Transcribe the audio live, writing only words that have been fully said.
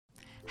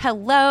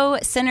Hello,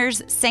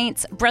 sinners,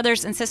 saints,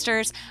 brothers, and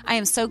sisters. I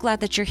am so glad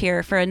that you're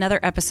here for another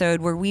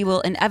episode where we will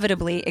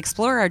inevitably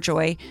explore our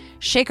joy,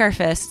 shake our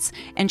fists,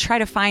 and try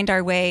to find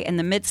our way in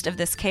the midst of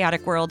this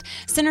chaotic world.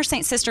 Sinner,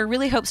 Saint, Sister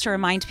really hopes to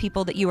remind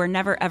people that you are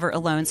never, ever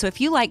alone. So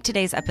if you like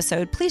today's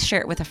episode, please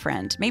share it with a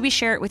friend. Maybe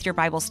share it with your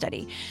Bible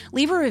study.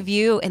 Leave a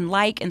review and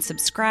like and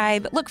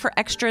subscribe. Look for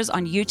extras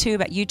on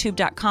YouTube at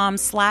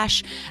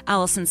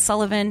youtube.com/Allison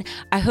Sullivan.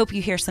 I hope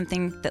you hear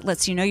something that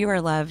lets you know you are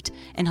loved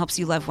and helps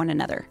you love one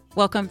another.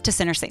 Welcome to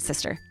Sinner, Saint,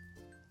 Sister.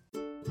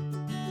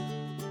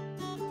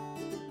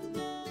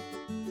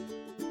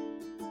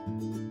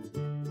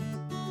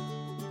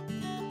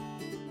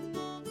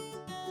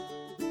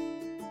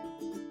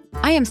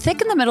 I am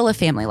thick in the middle of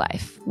family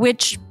life,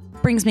 which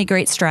brings me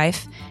great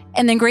strife,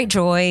 and then great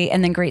joy,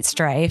 and then great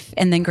strife,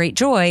 and then great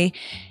joy,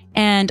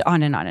 and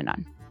on and on and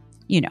on.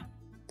 You know.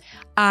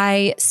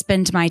 I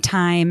spend my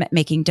time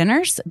making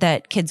dinners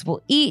that kids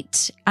will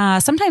eat.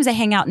 Sometimes I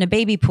hang out in a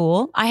baby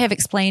pool. I have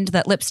explained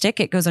that lipstick,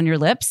 it goes on your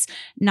lips,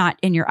 not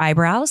in your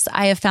eyebrows.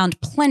 I have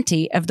found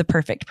plenty of the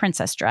perfect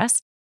princess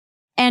dress.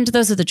 And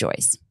those are the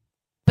joys.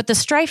 But the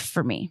strife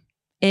for me,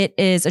 it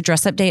is a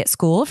dress-up day at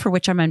school for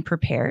which I'm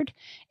unprepared.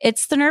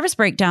 It's the nervous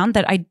breakdown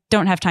that I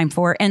don't have time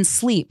for, and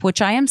sleep,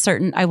 which I am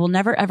certain I will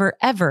never, ever,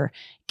 ever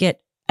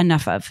get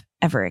enough of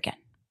ever again.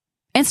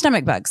 And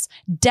stomach bugs.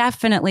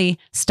 Definitely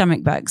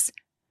stomach bugs.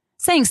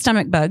 Saying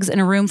stomach bugs in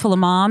a room full of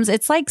moms,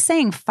 it's like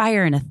saying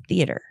fire in a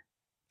theater.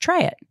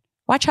 Try it.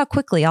 Watch how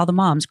quickly all the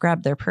moms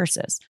grab their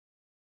purses.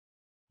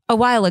 A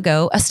while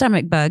ago, a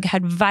stomach bug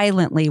had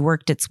violently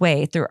worked its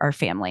way through our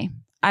family.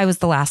 I was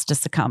the last to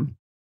succumb.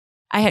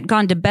 I had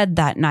gone to bed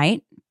that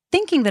night,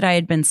 thinking that I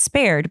had been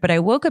spared, but I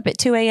woke up at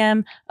 2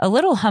 a.m., a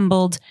little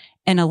humbled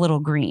and a little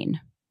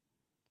green.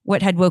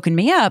 What had woken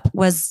me up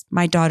was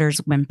my daughter's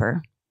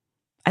whimper.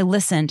 I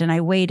listened and I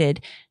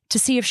waited to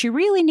see if she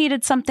really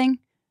needed something.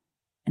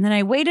 And then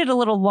I waited a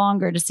little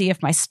longer to see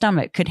if my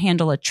stomach could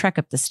handle a trek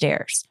up the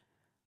stairs.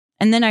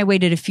 And then I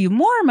waited a few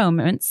more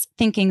moments,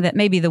 thinking that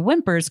maybe the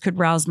whimpers could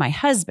rouse my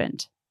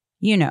husband.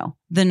 You know,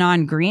 the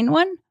non-green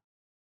one.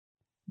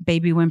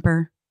 Baby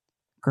whimper,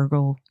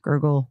 gurgle,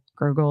 gurgle,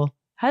 gurgle.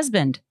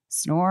 Husband,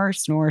 snore,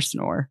 snore,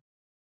 snore.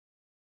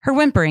 Her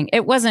whimpering,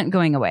 it wasn't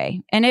going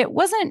away, and it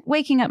wasn't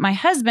waking up my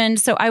husband,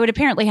 so I would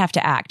apparently have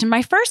to act. And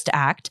my first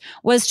act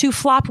was to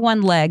flop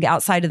one leg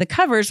outside of the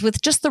covers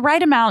with just the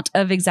right amount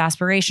of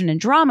exasperation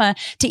and drama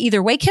to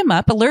either wake him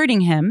up,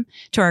 alerting him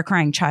to our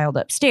crying child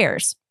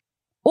upstairs.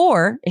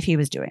 Or if he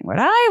was doing what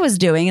I was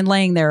doing and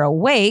laying there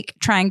awake,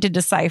 trying to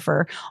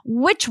decipher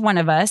which one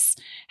of us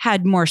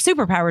had more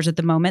superpowers at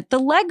the moment, the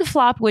leg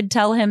flop would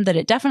tell him that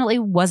it definitely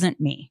wasn't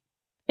me.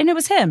 And it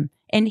was him.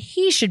 And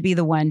he should be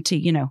the one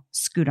to,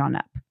 scoot on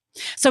up.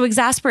 So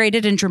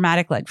exasperated and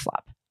dramatic leg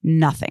flop.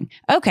 Nothing.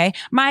 Okay.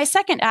 My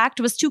second act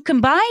was to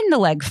combine the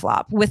leg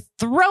flop with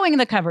throwing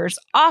the covers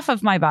off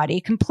of my body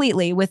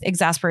completely with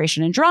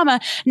exasperation and drama,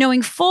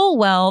 knowing full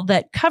well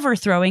that cover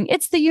throwing,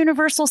 it's the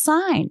universal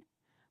sign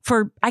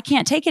for I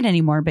can't take it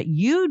anymore, but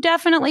you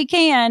definitely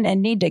can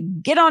and need to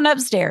get on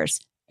upstairs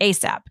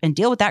ASAP and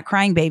deal with that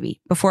crying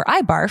baby before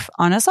I barf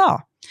on us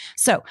all.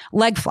 So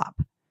leg flop,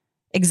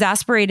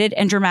 exasperated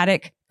and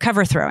dramatic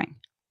cover throwing.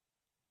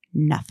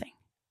 Nothing.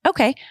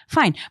 Okay,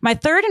 fine. My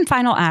third and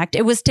final act,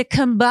 it was to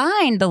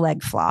combine the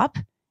leg flop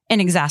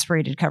and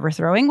exasperated cover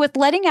throwing with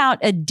letting out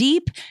a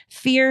deep,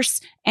 fierce,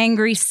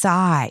 angry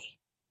sigh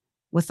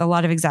with a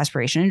lot of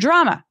exasperation and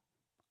drama.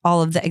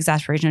 All of the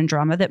exasperation and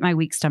drama that my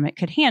weak stomach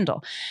could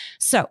handle.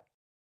 So,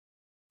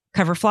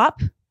 cover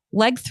flop,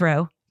 leg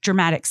throw,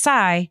 dramatic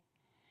sigh.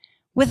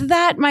 With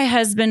that, my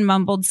husband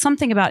mumbled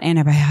something about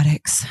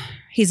antibiotics.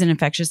 He's an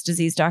infectious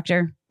disease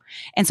doctor.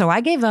 And so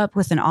I gave up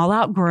with an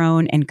all-out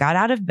groan and got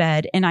out of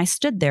bed, and I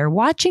stood there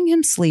watching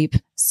him sleep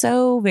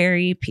so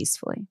very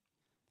peacefully.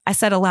 I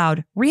said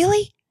aloud,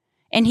 "Really?"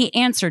 And he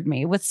answered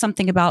me with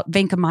something about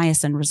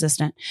vancomycin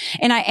resistant,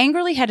 and I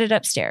angrily headed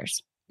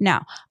upstairs.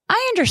 Now,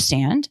 I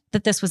understand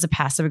that this was a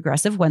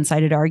passive-aggressive,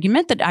 one-sided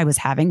argument that I was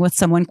having with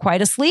someone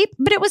quite asleep,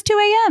 but it was 2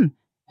 a.m.,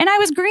 and I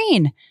was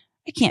green.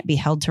 I can't be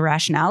held to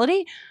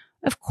rationality.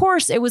 Of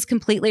course, it was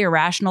completely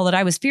irrational that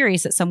I was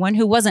furious at someone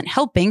who wasn't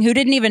helping, who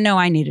didn't even know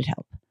I needed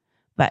help.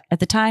 But at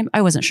the time,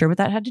 I wasn't sure what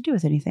that had to do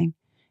with anything.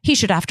 He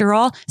should, after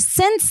all,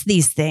 sense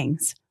these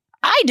things.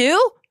 I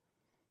do.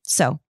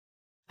 So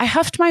I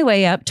huffed my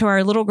way up to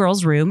our little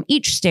girl's room,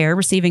 each stair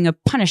receiving a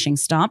punishing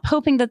stomp,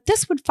 hoping that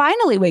this would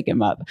finally wake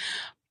him up.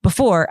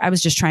 Before, I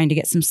was just trying to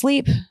get some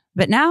sleep,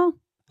 but now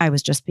I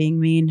was just being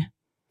mean.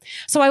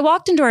 So I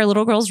walked into our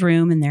little girl's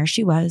room, and there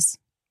she was,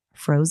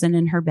 frozen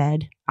in her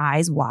bed,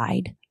 eyes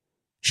wide.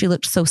 She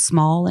looked so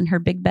small in her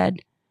big bed.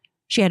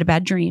 She had a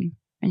bad dream,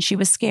 and she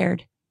was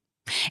scared.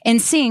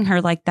 And seeing her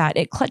like that,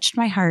 it clutched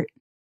my heart.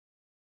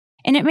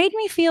 And it made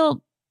me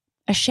feel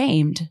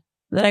ashamed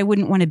that I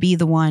wouldn't want to be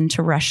the one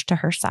to rush to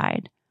her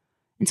side.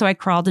 And so I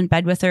crawled in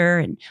bed with her,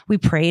 and we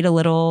prayed a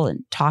little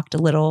and talked a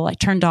little. I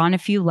turned on a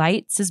few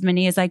lights, as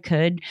many as I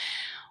could,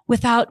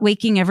 without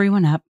waking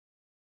everyone up.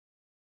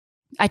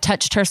 I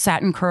touched her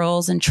satin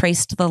curls and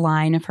traced the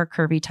line of her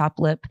curvy top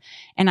lip,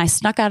 and I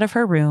snuck out of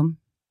her room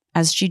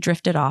as she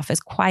drifted off as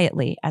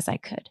quietly as I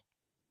could.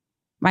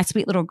 My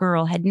sweet little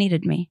girl had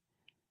needed me.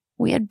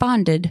 We had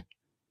bonded.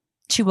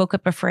 She woke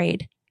up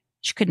afraid.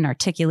 She couldn't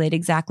articulate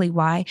exactly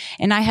why,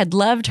 and I had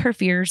loved her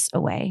fears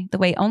away the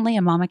way only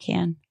a mama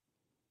can.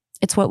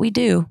 It's what we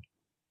do,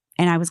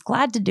 and I was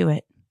glad to do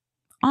it,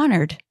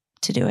 honored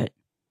to do it.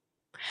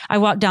 I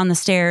walked down the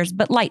stairs,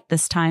 but light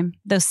this time,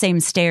 those same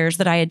stairs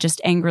that I had just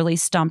angrily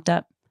stomped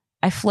up.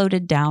 I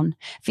floated down,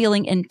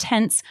 feeling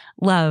intense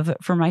love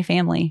for my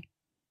family.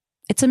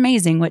 It's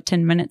amazing what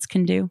 10 minutes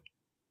can do.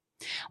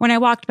 When I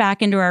walked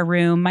back into our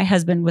room, my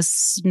husband was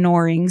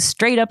snoring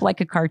straight up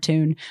like a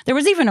cartoon. There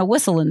was even a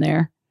whistle in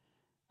there.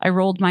 I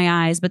rolled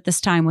my eyes, but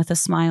this time with a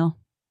smile.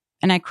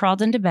 And I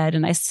crawled into bed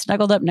and I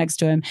snuggled up next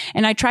to him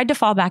and I tried to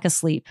fall back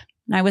asleep.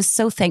 And I was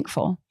so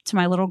thankful to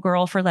my little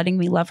girl for letting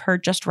me love her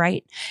just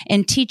right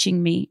and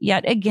teaching me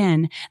yet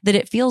again that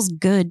it feels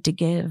good to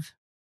give.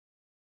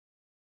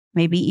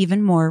 Maybe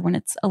even more when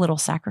it's a little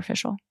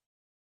sacrificial.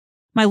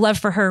 My love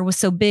for her was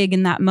so big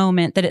in that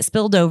moment that it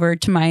spilled over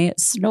to my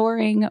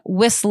snoring,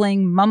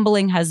 whistling,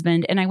 mumbling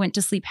husband, and I went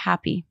to sleep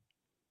happy.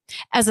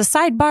 As a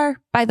sidebar,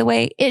 by the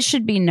way, it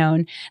should be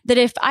known that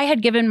if I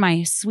had given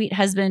my sweet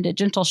husband a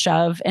gentle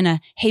shove and a,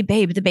 "Hey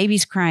babe, the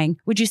baby's crying.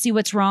 Would you see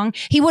what's wrong?"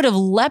 he would have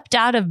leapt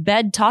out of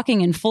bed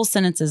talking in full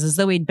sentences as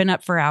though he'd been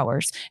up for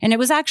hours. And it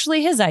was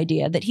actually his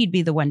idea that he'd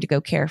be the one to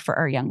go care for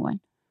our young one.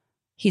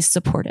 He's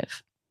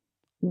supportive.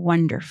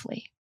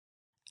 Wonderfully.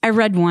 I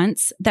read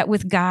once that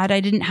with God, I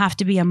didn't have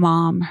to be a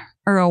mom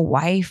or a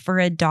wife or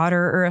a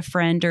daughter or a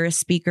friend or a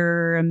speaker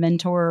or a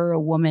mentor or a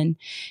woman.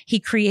 He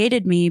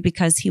created me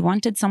because he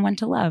wanted someone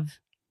to love.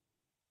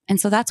 And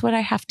so that's what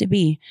I have to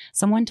be,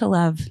 someone to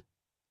love.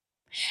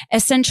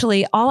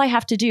 Essentially, all I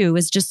have to do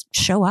is just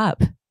show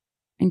up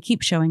and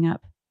keep showing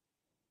up.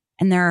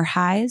 And there are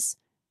highs,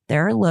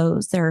 there are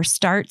lows, there are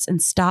starts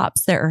and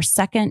stops, there are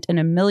second and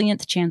a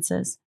millionth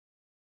chances.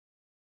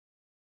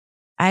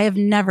 I have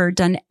never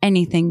done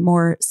anything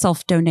more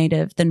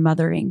self-donative than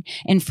mothering.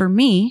 And for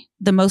me,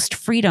 the most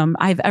freedom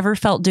I've ever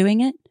felt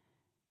doing it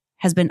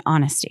has been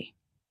honesty,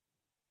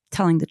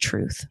 telling the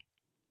truth.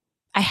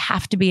 I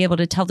have to be able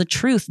to tell the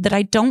truth that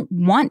I don't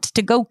want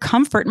to go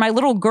comfort my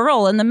little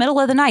girl in the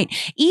middle of the night,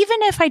 even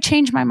if I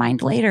change my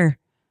mind later.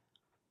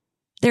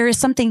 There is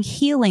something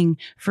healing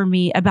for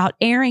me about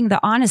airing the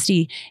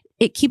honesty.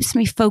 It keeps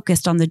me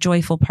focused on the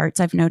joyful parts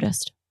I've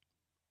noticed.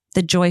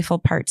 The joyful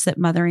parts that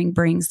mothering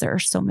brings, there are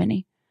so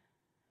many.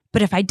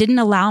 But if I didn't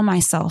allow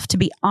myself to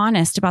be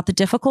honest about the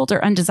difficult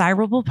or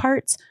undesirable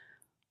parts,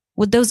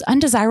 would those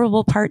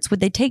undesirable parts, would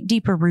they take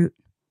deeper root?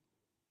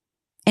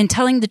 In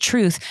telling the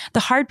truth, the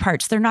hard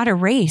parts, they're not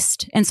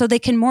erased, and so they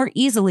can more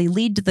easily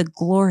lead to the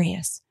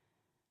glorious.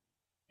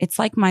 It's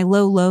like my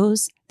low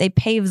lows, they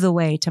pave the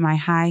way to my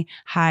high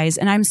highs,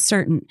 and I'm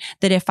certain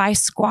that if I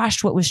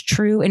squashed what was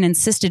true and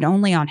insisted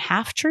only on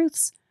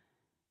half-truths,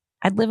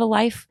 I'd live a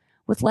life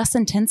with less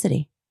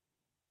intensity.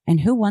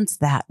 And who wants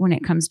that when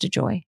it comes to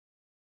joy?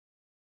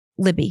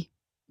 Libby,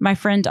 my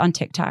friend on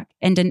TikTok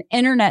and an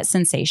internet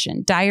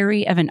sensation,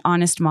 Diary of an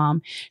Honest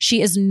Mom.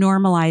 She is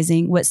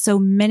normalizing what so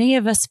many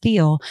of us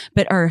feel,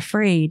 but are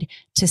afraid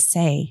to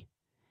say.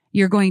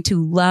 You're going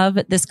to love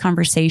this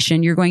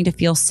conversation. You're going to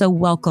feel so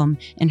welcome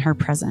in her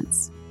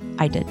presence.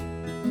 I did.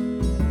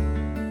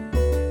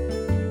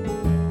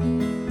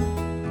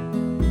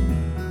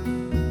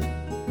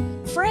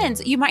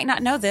 Friends, you might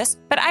not know this,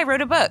 but I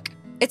wrote a book.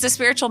 It's a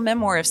spiritual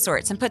memoir of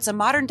sorts and puts a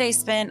modern day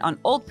spin on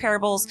old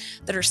parables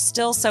that are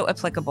still so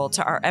applicable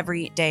to our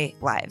everyday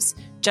lives.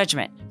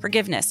 Judgment,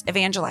 forgiveness,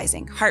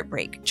 evangelizing,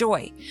 heartbreak,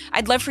 joy.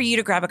 I'd love for you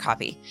to grab a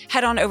copy.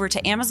 Head on over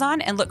to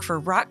Amazon and look for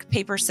Rock,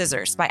 Paper,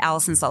 Scissors by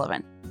Allison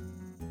Sullivan.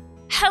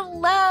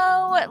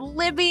 Hello,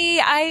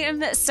 Libby. I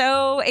am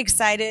so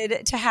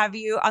excited to have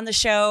you on the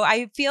show.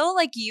 I feel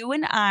like you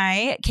and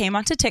I came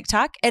onto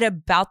TikTok at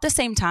about the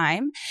same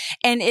time,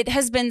 and it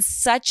has been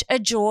such a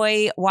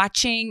joy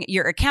watching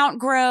your account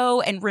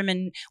grow and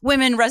women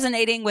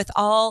resonating with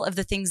all of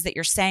the things that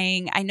you're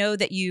saying. I know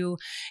that you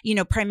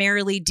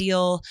primarily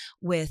deal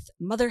with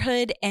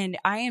motherhood, and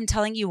I am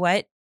telling you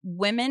what,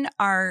 women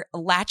are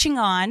latching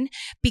on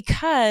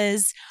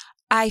because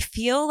I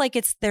feel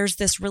like there's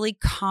this really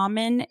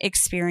common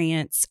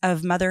experience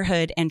of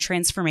motherhood and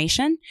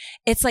transformation.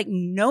 It's like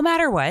no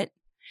matter what,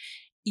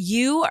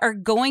 you are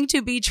going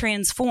to be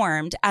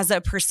transformed as a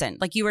person.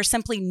 Like you are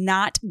simply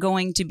not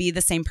going to be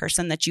the same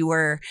person that you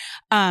were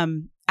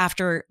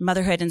after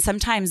motherhood. And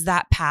sometimes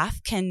that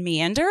path can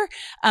meander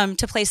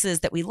to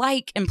places that we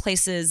like and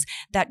places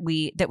that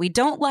we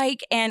don't like.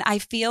 And I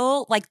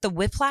feel like the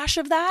whiplash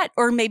of that,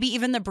 or maybe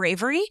even the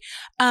bravery,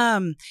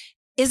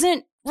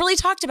 isn't really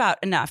talked about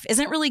enough,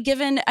 isn't really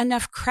given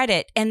enough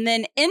credit. And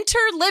then enter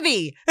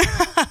Libby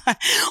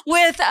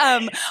with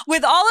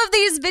all of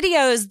these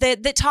videos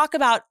that talk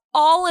about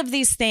all of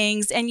these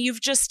things. And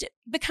you've just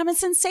become a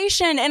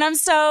sensation. And I'm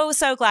so,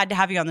 so glad to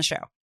have you on the show.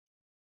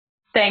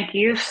 Thank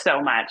you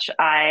so much.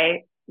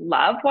 I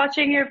love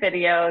watching your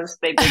videos.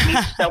 They bring me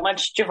so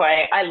much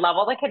joy. I love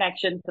all the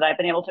connections that I've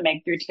been able to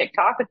make through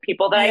TikTok with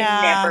people that I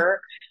Yeah.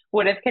 never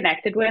would have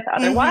connected with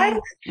otherwise.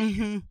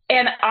 Mm-hmm. Mm-hmm.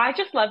 And I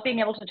just love being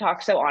able to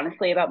talk so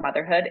honestly about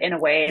motherhood in a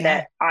way Yeah.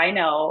 that I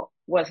know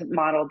wasn't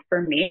modeled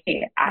for me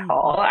at Mm-hmm.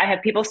 all. I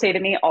have people say to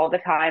me all the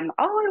time,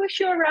 "Oh, I wish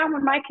you were around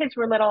when my kids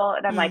were little."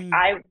 And I'm like,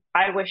 Mm.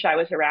 I wish I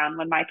was around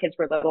when my kids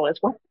were little as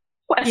well.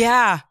 What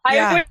Yeah.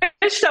 Yeah. I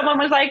wish someone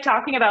was like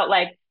talking about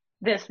like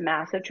this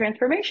massive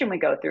transformation we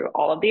go through,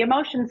 all of the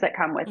emotions that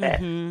come with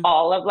it, Mm-hmm.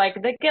 all of like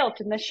the guilt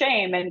and the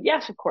shame. And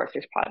yes, of course,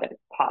 there's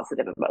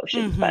positive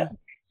emotions, but Mm-hmm.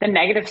 the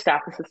negative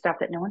stuff is the stuff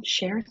that no one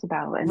shares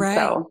about. And Right.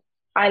 so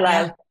I Yeah.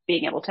 love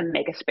being able to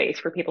make a space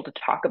for people to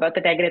talk about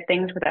the negative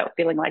things without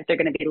feeling like they're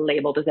going to be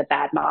labeled as a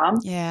bad mom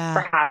Yeah.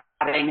 for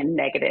having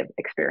negative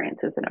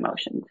experiences and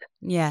emotions.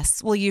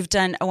 Yes. Well, you've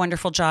done a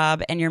wonderful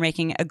job and you're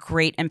making a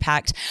great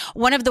impact.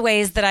 One of the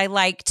ways that I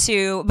like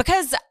to,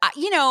 because,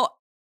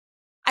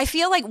 I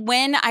feel like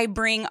when I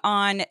bring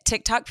on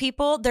TikTok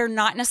people, they're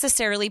not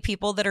necessarily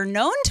people that are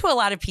known to a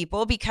lot of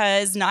people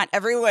because not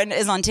everyone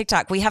is on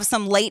TikTok. We have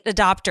some late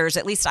adopters.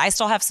 At least I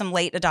still have some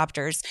late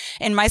adopters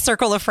in my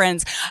circle of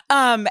friends.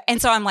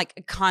 And so I'm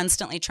like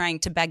constantly trying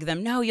to beg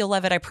them, no, you'll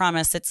love it. I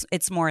promise.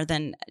 It's more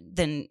than,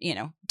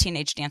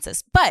 teenage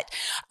dances. But,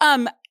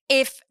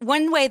 if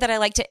one way that I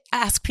like to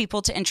ask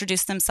people to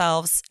introduce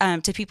themselves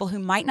to people who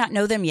might not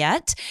know them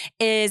yet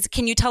is,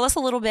 can you tell us a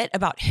little bit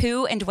about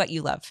who and what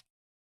you love?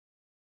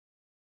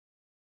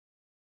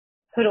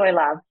 Who do I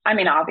love? I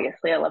mean,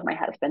 obviously, I love my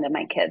husband and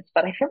my kids,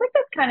 but I feel like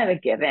that's kind of a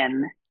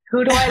given.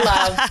 Who do I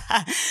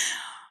love?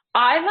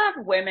 I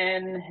love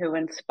women who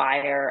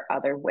inspire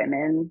other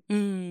women,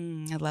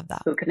 I love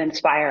that. who can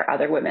inspire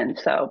other women.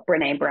 So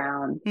Brene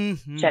Brown, Jen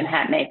Mm-hmm.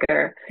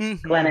 Hatmaker,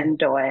 Mm-hmm. Glennon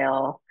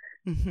Doyle,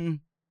 Mm-hmm.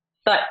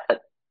 but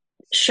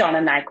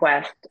Shauna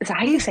Nyquist. Is that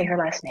how you say her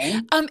last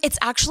name? It's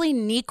actually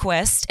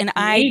Nyquist, and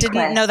I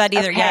didn't know Nyquist. that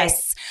either. Okay.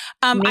 Yes.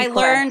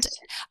 Nyquist.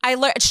 I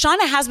learned,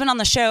 Shauna has been on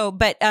the show,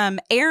 but,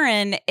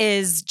 Aaron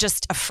is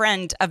just a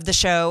friend of the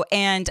show.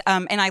 And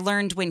I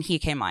learned when he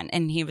came on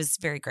and he was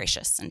very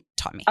gracious and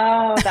taught me.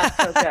 Oh, that's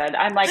so good.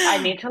 I'm like, I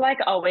need to like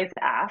always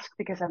ask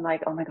because I'm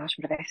like, oh my gosh,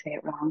 what did I say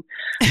it wrong?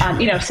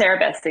 Sarah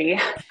Bessie.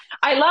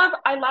 I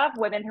love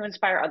women who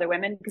inspire other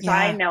women because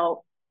I Yeah.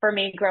 know for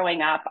me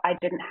growing up, I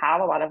didn't have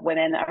a lot of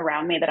women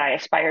around me that I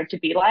aspired to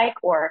be like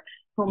or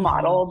who Mm-hmm.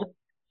 modeled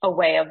a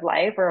way of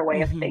life or a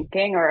way of Mm-hmm.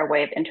 thinking or a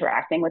way of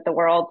interacting with the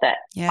world that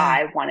Yeah.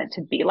 I wanted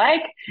to be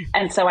like.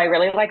 And so I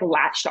really like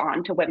latched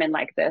on to women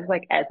like this,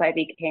 like as I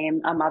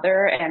became a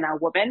mother and a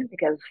woman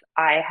because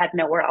I had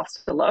nowhere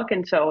else to look.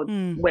 And so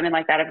Mm-hmm. women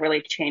like that have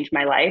really changed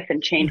my life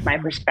and changed my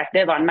Mm-hmm.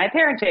 perspective on my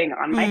parenting,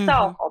 on Mm-hmm.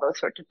 myself, all those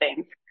sorts of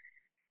things.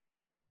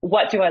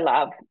 What do I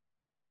love?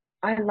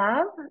 I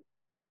love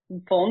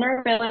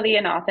vulnerability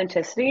and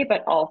authenticity,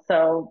 but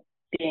also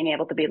being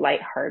able to be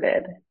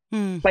lighthearted.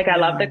 Like I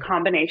love the Mm-hmm.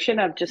 combination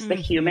of just the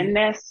Mm-hmm.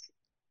 humanness.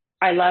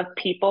 I love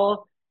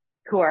people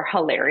who are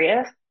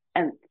hilarious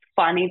and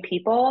funny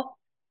people,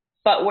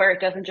 but where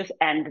it doesn't just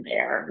end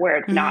there, where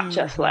it's not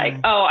just like,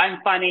 Mm-hmm. oh, I'm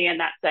funny and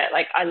that's it.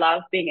 Like I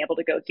love being able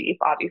to go deep.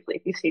 Obviously,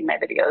 if you've seen my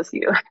videos,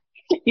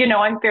 you know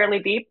I'm fairly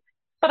deep.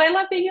 But I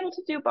love being able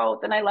to do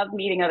both. And I love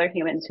meeting other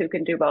humans who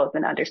can do both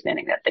and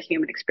understanding that the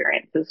human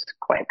experience is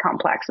quite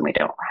complex and we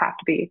don't have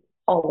to be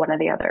all one or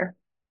the other.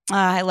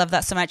 I love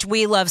that so much.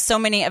 We love so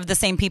many of the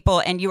same people,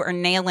 and you are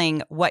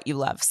nailing what you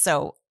love.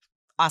 So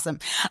awesome.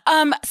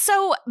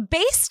 So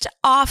based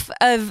off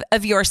of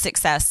your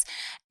success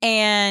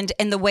and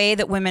the way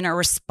that women are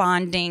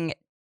responding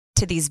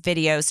to these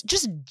videos,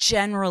 just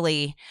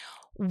generally,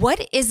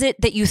 what is it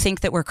that you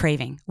think that we're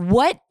craving?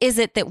 What is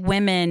it that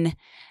women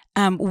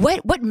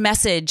what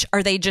message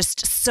are they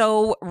just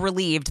so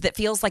relieved that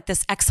feels like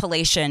this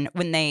exhalation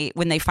when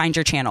they find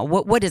your channel?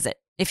 What is it,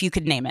 if you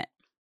could name it?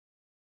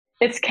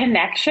 It's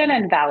connection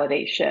and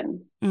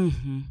validation.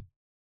 Mm-hmm.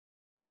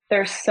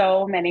 There's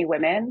so many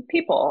women,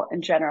 people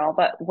in general,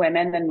 but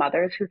women and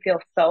mothers who feel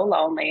so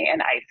lonely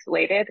and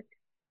isolated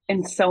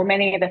in so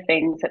many of the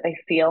things that they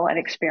feel and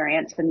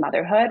experience in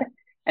motherhood.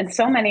 And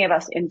so many of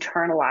us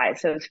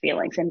internalize those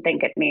feelings and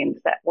think it means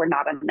that we're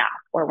not enough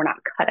or we're not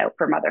cut out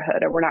for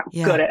motherhood or we're not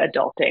Yeah. good at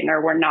adulting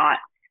or we're not,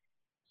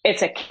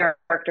 it's a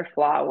character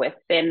flaw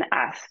within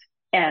us.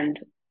 And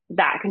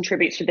that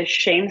contributes to this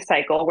shame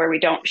cycle where we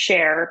don't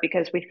share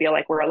because we feel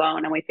like we're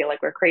alone and we feel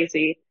like we're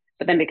crazy.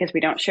 But then because we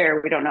don't share,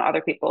 we don't know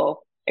other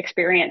people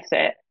experience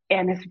it.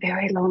 And it's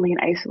very lonely and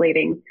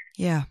isolating.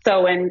 Yeah.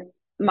 So when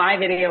my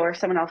video or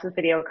someone else's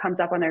video comes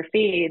up on their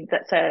feed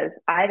that says,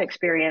 I've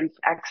experienced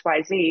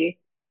XYZ,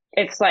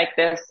 it's like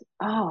this,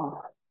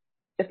 oh,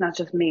 it's not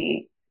just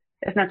me.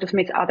 It's not just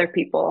me, it's other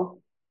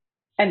people.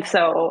 And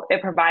so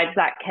it provides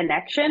that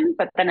connection,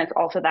 but then it's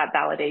also that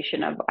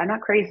validation of I'm not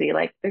crazy.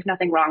 Like there's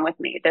nothing wrong with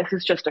me. This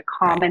is just a Right.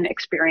 common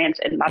experience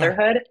in Yeah.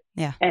 motherhood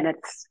Yeah. and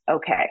it's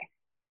okay.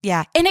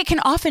 Yeah. And it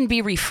can often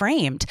be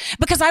reframed,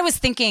 because I was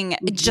thinking,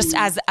 just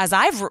as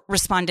I've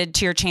responded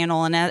to your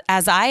channel, and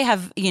as I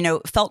have,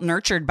 felt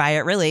nurtured by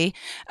it, really,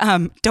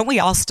 don't we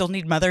all still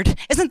need mothered?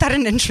 Isn't that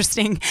an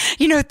interesting,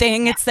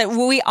 thing? It's that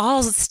we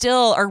all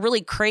still are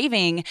really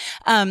craving,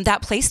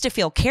 that place to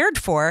feel cared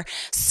for.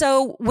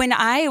 So when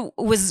I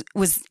was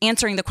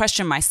answering the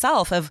question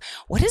myself of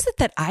what is it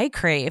that I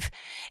crave?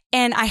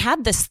 And I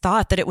had this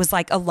thought that it was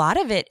like a lot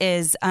of it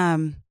is,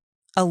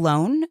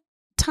 alone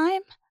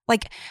time.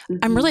 Like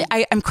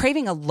I'm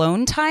craving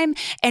alone time.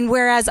 And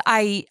whereas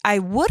I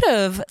would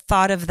have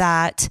thought of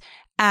that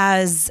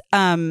as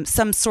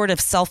some sort of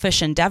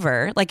selfish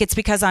endeavor, like it's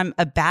because I'm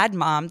a bad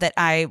mom that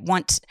I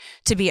want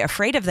to be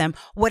afraid of them.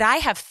 What I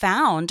have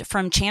found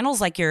from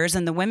channels like yours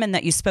and the women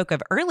that you spoke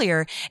of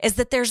earlier is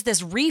that there's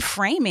this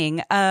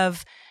reframing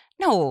of,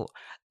 no,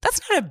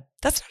 that's not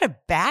a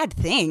bad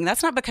thing.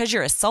 That's not because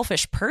you're a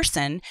selfish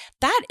person.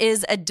 That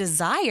is a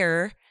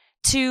desire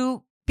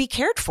to be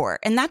cared for.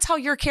 And that's how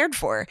you're cared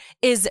for,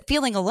 is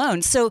feeling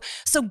alone. So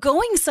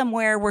going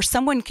somewhere where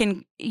someone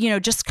can,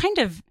 just kind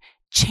of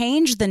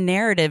change the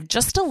narrative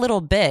just a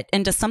little bit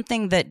into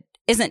something that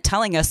isn't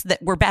telling us that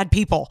we're bad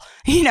people,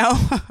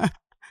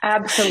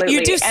 Absolutely.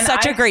 You do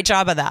such a great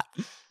job of that.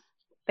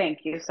 Thank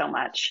you so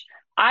much.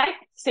 I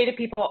say to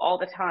people all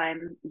the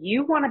time,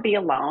 you want to be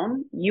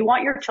alone. You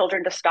want your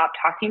children to stop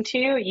talking to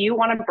you. You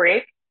want to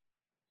break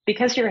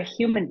because you're a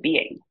human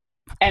being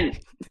and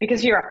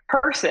because you're a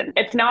person.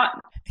 It's not.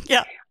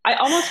 Yeah. I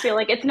almost feel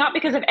like it's not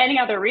because of any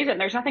other reason.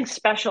 There's nothing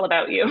special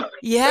about you.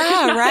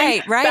 Yeah,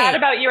 right. Bad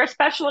about you or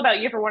special about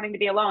you for wanting to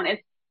be alone.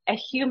 It's a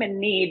human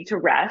need to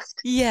rest.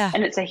 Yeah.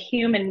 And it's a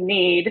human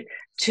need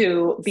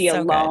to be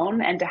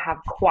alone and to have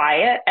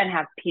quiet and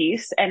have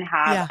peace and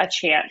have a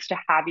chance to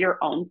have your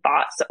own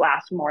thoughts that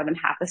last more than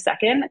half a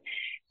second.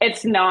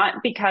 It's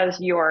not because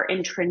you're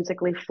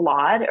intrinsically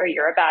flawed or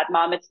you're a bad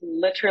mom. It's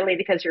literally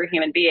because you're a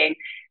human being.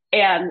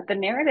 And the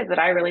narrative that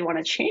I really want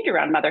to change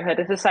around motherhood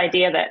is this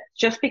idea that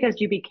just because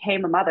you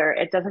became a mother,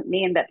 it doesn't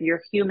mean that your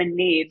human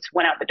needs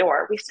went out the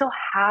door. We still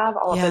have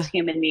all of those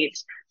human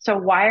needs. So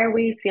why are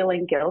we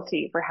feeling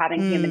guilty for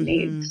having human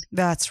needs?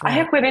 That's right. I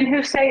have women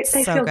who say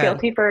they feel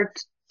guilty for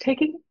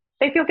taking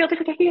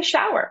a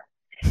shower.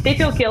 They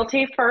feel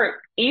guilty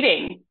for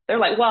eating. They're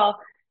like,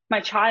 well, my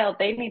child,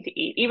 they need to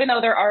eat. Even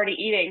though they're already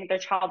eating, their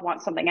child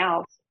wants something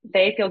else.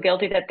 They feel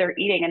guilty that they're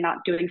eating and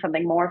not doing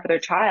something more for their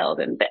child.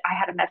 And I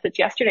had a message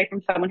yesterday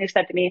from someone who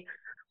said to me,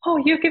 oh,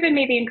 you've given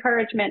me the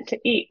encouragement to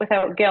eat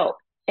without guilt.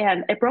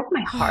 And it broke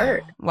my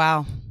heart.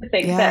 Wow. To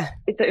think that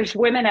there's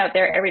women out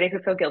there every day who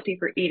feel guilty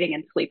for eating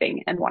and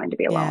sleeping and wanting to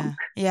be alone.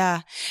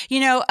 Yeah.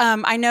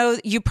 I know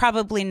you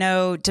probably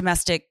know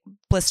Domestic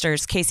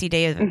Blisters, Casey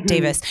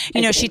Davis.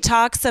 She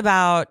talks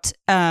about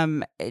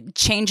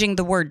changing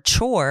the word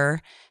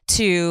chore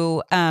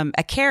to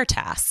a care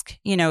task.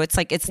 It's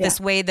like it's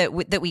this way that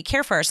we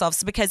care for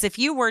ourselves. Because if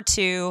you were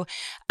to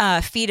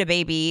feed a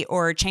baby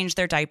or change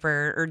their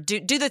diaper or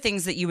do the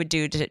things that you would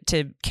do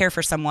to care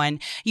for someone,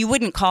 you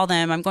wouldn't call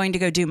them, I'm going to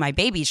go do my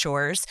baby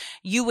chores.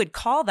 You would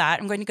call that,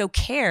 I'm going to go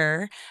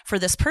care for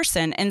this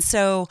person. And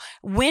so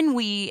when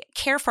we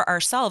care for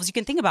ourselves, you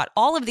can think about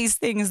all of these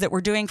things that we're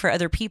doing for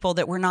other people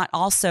that we're not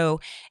also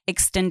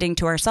extending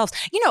to ourselves.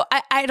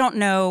 I don't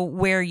know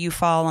where you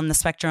fall on the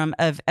spectrum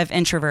of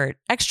introvert,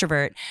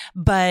 extrovert,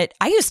 but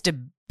I used to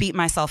beat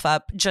myself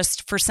up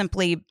just for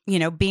simply,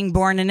 being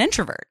born an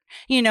introvert.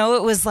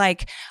 It was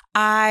like,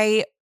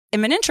 I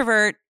am an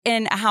introvert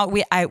in a house.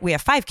 We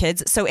have 5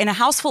 kids. So in a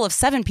house full of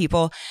 7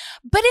 people,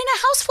 but in a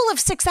house full of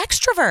 6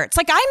 extroverts,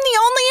 like I'm the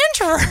only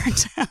introvert.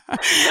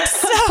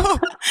 so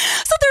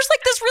there's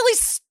like this really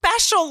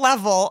special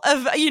level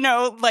of,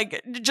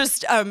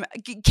 just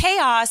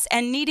chaos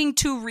and needing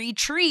to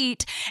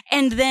retreat.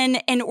 And then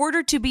in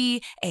order to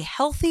be a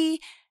healthy,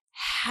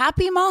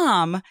 happy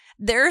mom,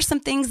 there are some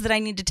things that I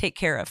need to take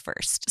care of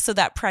first. So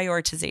that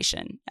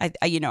prioritization,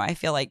 I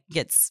feel like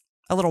gets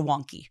a little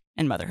wonky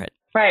in motherhood.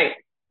 Right.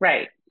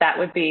 That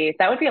would be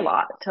a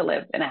lot to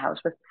live in a house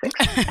with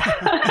 6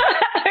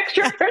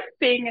 extroverts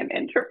being an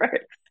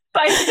introvert.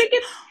 But I think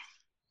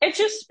it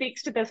just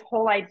speaks to this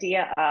whole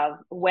idea of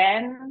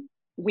when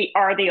we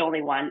are the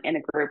only one in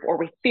a group, or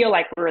we feel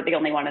like we're the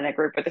only one in a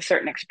group with a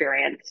certain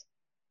experience,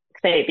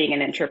 say being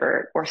an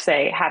introvert or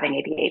say having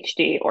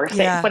ADHD or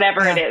say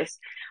whatever it is,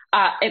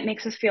 it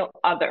makes us feel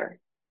other.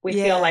 We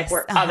feel like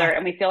we're other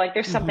and we feel like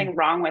there's something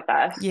wrong with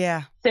us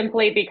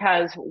simply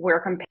because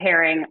we're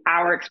comparing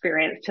our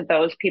experience to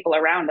those people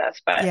around us.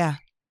 But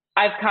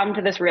I've come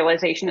to this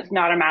realization. It's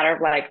not a matter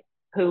of like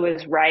who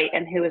is right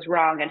and who is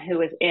wrong and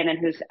who is in and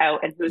who's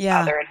out and who's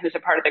other and who's a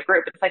part of the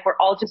group. It's like, we're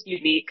all just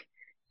unique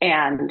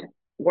and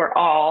we're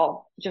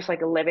all just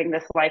like living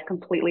this life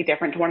completely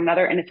different to one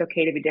another. And it's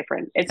okay to be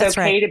different. It's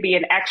okay to be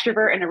an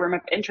extrovert in a room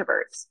of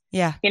introverts.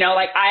 Yeah.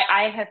 Like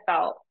I have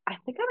felt, I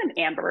think I'm an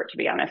ambivert, to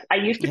be honest. I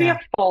used to be a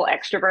full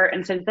extrovert.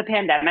 And since the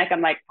pandemic, I'm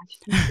like, I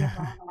just need to be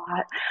alone a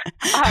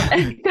lot.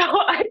 And so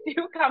I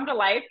do come to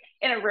life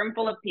in a room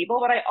full of people,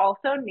 but I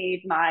also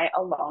need my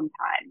alone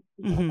time.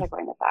 What's I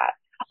going with that?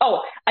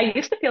 Oh, I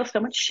used to feel so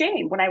much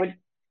shame when I would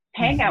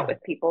hang out Mhm.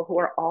 with people who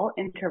are all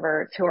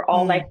introverts, who are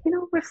all Mm. like,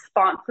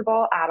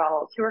 responsible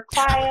adults who are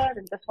quiet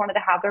and just wanted to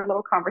have their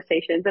little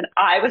conversations. And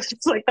I was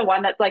just like the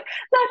one that's like,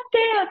 let's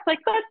dance, like,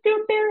 let's do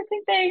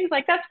embarrassing things,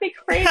 like, let's be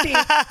crazy.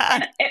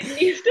 And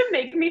it used to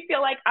make me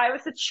feel like I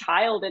was a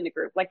child in the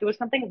group, like there was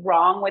something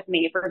wrong with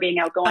me for being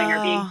outgoing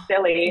or being Oh,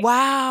 silly.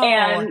 wow.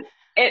 And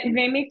it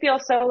made me feel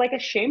so like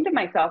ashamed of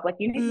myself. Like,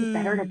 you need to be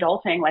better at Mm.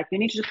 adulting. Like, you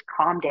need to just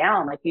calm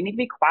down. Like, you need to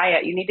be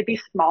quiet. You need to be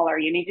smaller.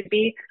 You need to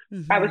be,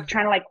 I was Mhm.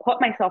 trying to like put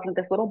myself into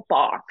this little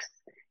box.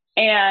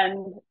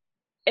 And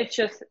it's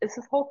this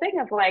whole thing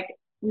of like,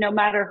 no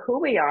matter who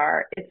we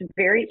are, it's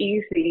very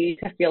easy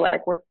to feel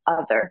like we're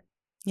other.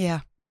 Yeah.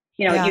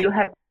 Yeah. You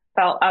have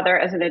felt other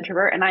as an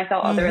introvert, and I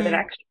felt Mhm.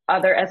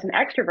 other as an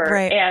extrovert,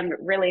 Right. and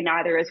really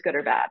neither is good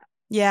or bad.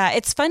 Yeah,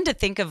 it's fun to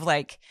think of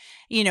like,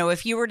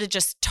 if you were to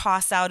just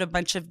toss out a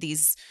bunch of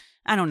these,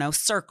 I don't know,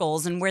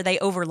 circles and where they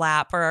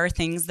overlap or are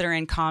things that are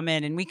in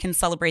common, and we can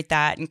celebrate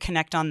that and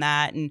connect on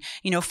that and,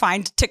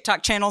 find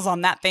TikTok channels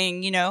on that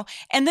thing,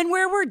 and then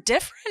where we're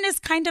different is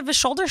kind of a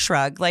shoulder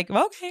shrug. Like,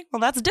 okay, well,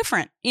 that's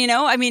different.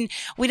 I mean,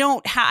 we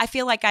don't I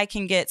feel like I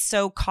can get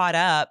so caught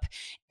up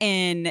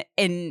like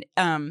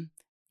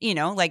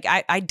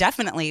I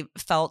definitely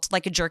felt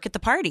like a jerk at the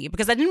party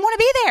because I didn't want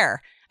to be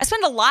there. I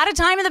spend a lot of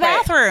time in the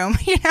Right. bathroom,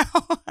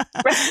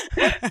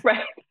 Right.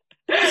 Right.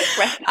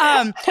 Right.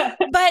 um,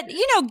 but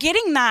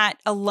getting that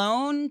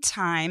alone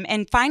time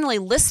and finally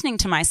listening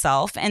to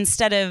myself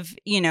instead of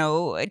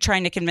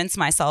trying to convince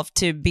myself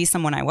to be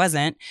someone I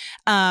wasn't.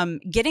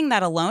 Getting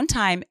that alone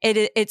time,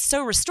 it's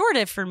so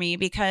restorative for me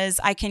because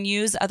I can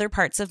use other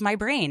parts of my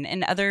brain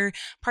and other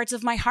parts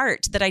of my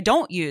heart that I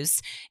don't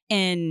use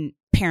in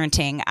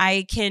parenting.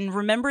 I can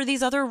remember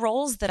these other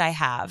roles that I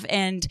have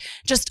and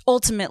just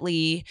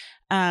ultimately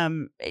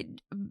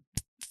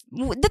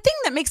the thing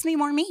that makes me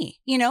more me.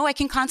 I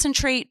can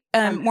concentrate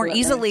more Absolutely.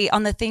 easily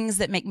on the things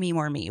that make me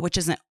more me, which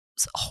isn't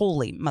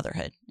wholly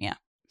motherhood. Yeah.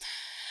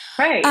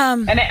 Right.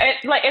 And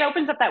it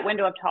opens up that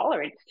window of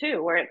tolerance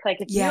too, where it's like,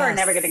 if you are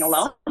never getting Yes.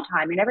 alone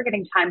time, you're never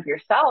getting time for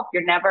yourself,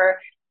 you're never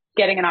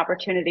getting an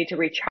opportunity to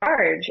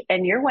recharge,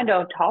 and your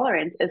window of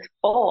tolerance is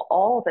full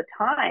all the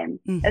time.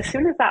 As Mm-hmm.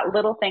 soon as that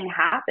little thing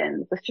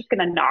happens, it's just going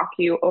to knock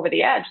you over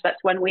the edge.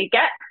 That's when we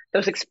get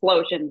those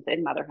explosions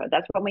in motherhood.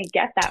 That's when we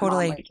get that mom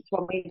Totally. rage. It's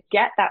when we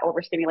get that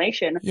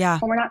overstimulation, Yeah.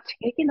 when we're not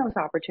taking those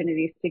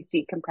opportunities to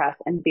decompress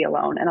and be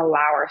alone and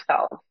allow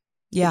ourselves to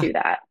Yeah. do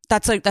that.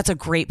 That's a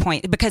great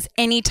point because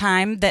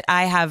anytime that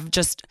I have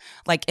just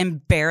like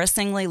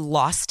embarrassingly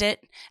lost it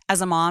as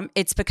a mom,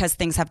 it's because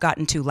things have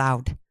gotten too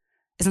loud.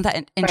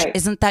 Right.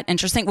 Isn't that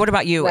interesting? What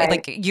about you? Right.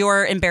 Like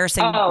your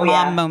embarrassing Oh mom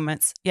yeah,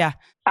 moments? Yeah.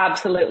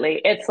 absolutely.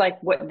 It's like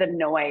what the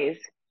noise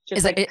just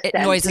Is it, like it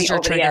sends noises me your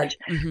over the trigger? edge.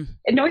 Mm-hmm.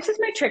 It noise is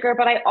my trigger,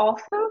 but I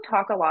also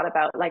talk a lot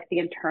about like the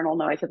internal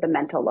noise of the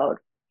mental load,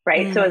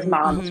 right? So as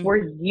moms, Mm-hmm.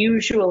 we're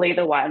usually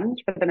the ones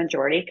for the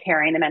majority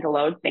carrying the mental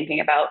load, thinking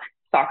about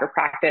soccer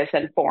practice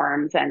and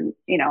forms and,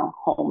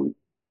 home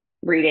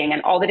reading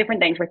and all the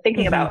different things we're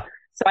thinking Mm-hmm. about.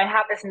 So I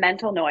have this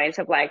mental noise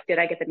of like, did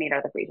I get the meat out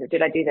of the freezer?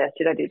 Did I do this?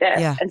 Did I do this?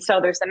 Yeah. And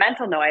so there's the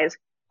mental noise,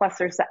 plus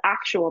there's the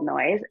actual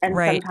noise. And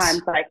Right.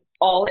 sometimes like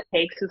all it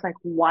takes is like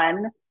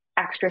one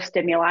extra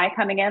stimuli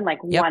coming in, like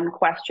Yep. one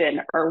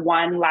question or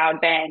one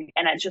loud bang,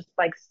 and it just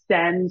like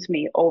sends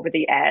me over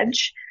the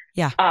edge.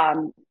 Yeah.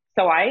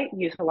 So I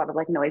use a lot of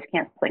like noise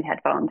canceling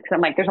headphones because I'm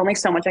like, there's only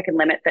so much I can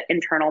limit the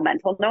internal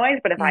mental noise,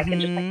 but if I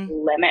can just like Mm-hmm.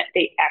 limit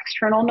the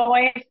external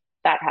noise,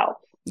 that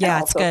helps. And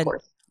Yeah, it's also, of good.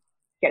 course,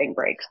 getting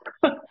breaks.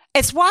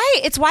 It's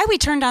why we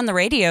turned on the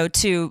radio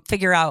to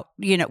figure out,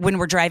 when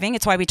we're driving.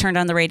 It's why we turned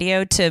on the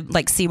radio to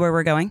like see where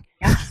we're going.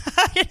 Yeah.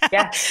 You know?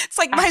 Yeah. It's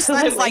like my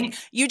son's like, Absolutely.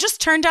 you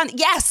just turned on.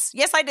 Yes,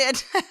 I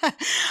did.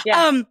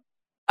 Yeah.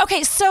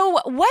 Okay, so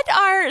what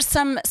are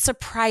some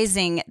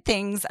surprising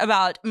things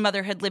about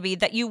motherhood, Libby,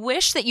 that you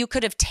wish that you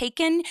could have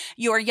taken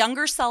your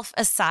younger self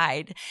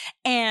aside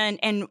and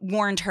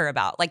warned her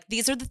about? Like,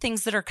 these are the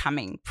things that are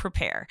coming.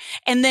 Prepare.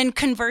 And then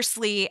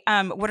conversely,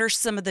 what are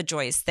some of the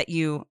joys that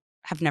you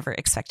have never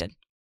expected?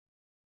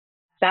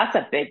 That's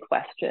a big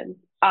question.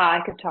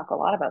 I could talk a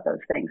lot about those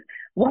things.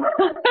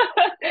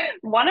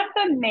 One of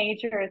the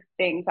major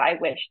things I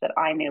wish that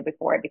I knew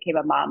before I became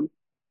a mom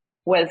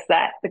was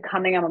that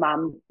becoming a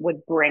mom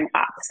would bring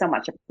up so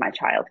much of my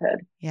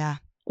childhood. Yeah.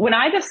 When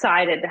I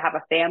decided to have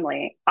a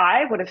family,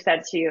 I would have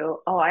said to you,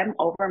 oh, I'm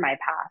over my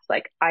past.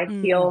 Like, I've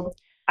Mm, healed,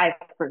 I've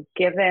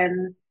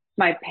forgiven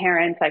my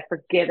parents, I've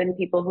forgiven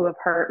people who have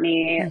hurt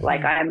me.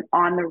 Like, hmm. I'm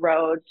on the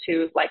road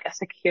to like a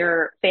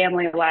secure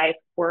family life.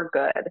 We're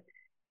good.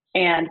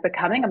 And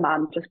becoming a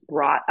mom just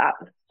brought up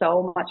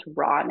so much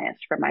rawness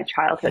from my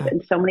childhood Yeah.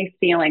 and so many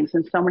feelings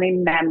and so many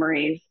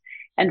memories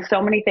and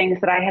so many things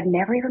that I had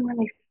never even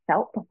really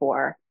felt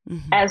before Hmm.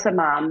 as a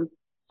mom,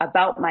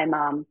 about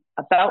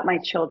my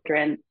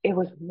children. It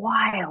was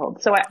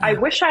wild. So I Yeah.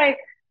 wish I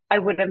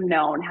would have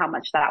known how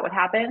much that would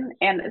happen.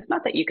 And it's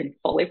not that you can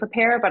fully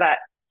prepare, but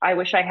I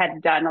wish I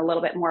had done a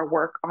little bit more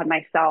work on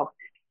myself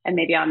and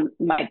maybe on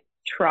my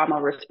trauma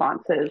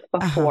responses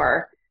Uh-huh.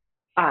 before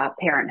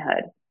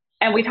parenthood.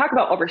 And we talk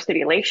about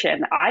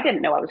overstimulation. I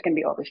didn't know I was going to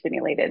be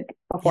overstimulated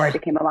before I Yeah.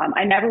 became a mom.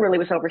 I never really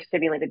was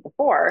overstimulated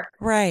before.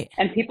 Right.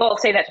 And people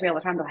say that to me all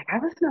the time. They're like, I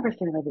wasn't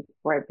overstimulated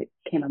before I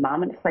became a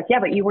mom. And it's like, yeah,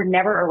 but you were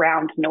never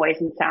around noise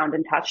and sound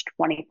and touch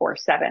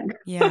 24/7.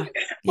 Yeah.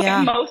 Like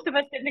Yeah. most of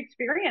us didn't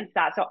experience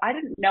that. So I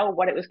didn't know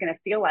what it was going to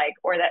feel like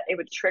or that it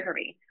would trigger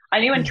me. I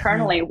knew Hmm.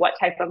 internally what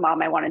type of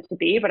mom I wanted to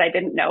be, but I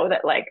didn't know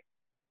that like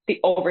the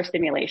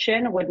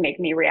overstimulation would make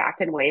me react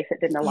in ways that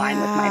didn't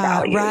align with my Yeah.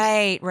 values.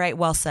 Right. Right.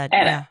 Well said.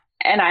 And Yeah.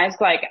 and I was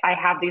like, I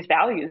have these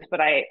values,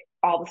 but I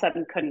all of a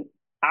sudden couldn't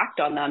act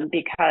on them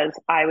because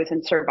I was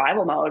in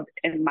survival mode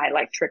in my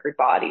like triggered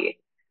body.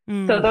 So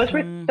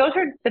Hmm. those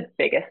are the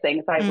biggest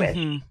things I wish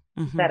Hmm.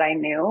 Hmm. that I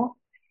knew.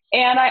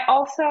 And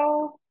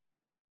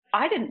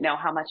I didn't know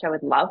how much I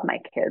would love my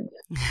kids.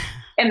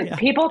 And Yeah.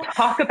 people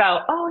talk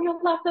about, oh,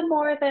 you'll love them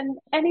more than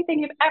anything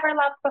you've ever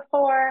loved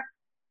before.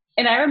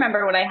 And I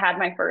remember when I had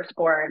my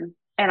firstborn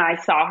and I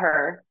saw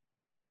her,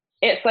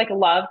 it's like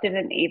love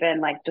didn't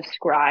even like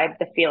describe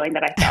the feeling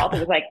that I felt. It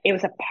was like it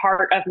was a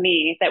part of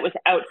me that was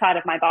outside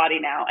of my body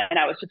now. And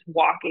I was just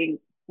watching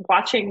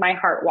my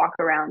heart walk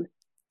around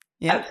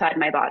Yeah. outside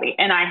my body.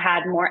 And I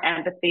had more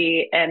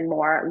empathy and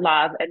more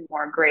love and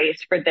more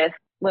grace for this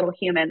little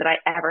human that I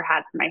ever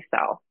had for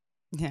myself.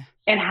 Yeah.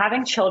 And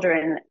having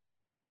children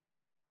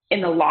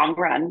in the long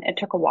run, it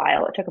took a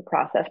while, it took a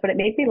process, but it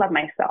made me love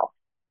myself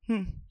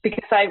Hmm.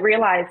 because I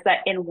realized that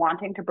in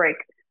wanting to break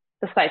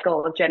the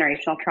cycle of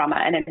generational trauma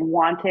and in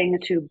wanting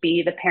to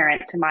be the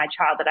parent to my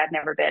child that I've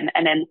never been,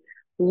 and in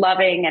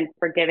loving and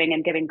forgiving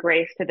and giving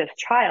grace to this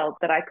child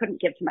that I couldn't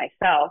give to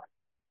myself,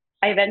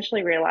 I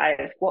eventually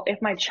realized, well,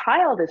 if my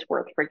child is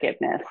worth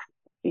forgiveness,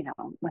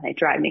 when they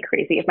drive me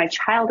crazy, if my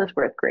child is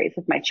worth grace,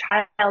 if my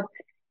child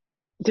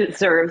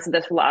deserves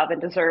this love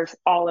and deserves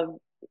all of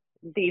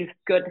these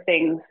good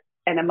things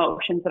and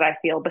emotions that I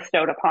feel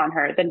bestowed upon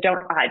her, then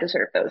don't I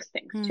deserve those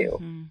things too?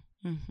 Hmm.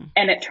 Hmm.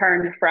 And it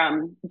turned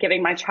from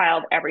giving my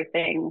child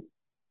everything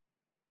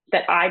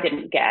that I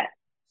didn't get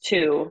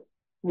to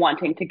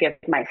wanting to give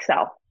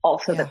myself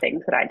also the Yeah.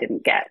 things that I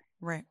didn't get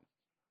Right.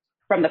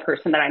 from the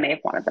person that I may have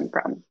wanted them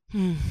from.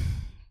 Hmm.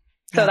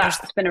 So Yeah. There's,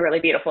 that's been a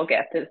really beautiful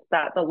gift is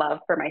that the love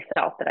for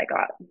myself that I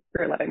got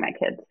through loving my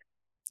kids.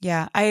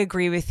 yeah, I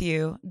agree with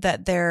you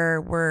that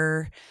there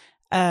were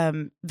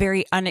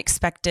very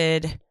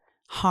unexpected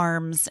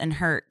harms and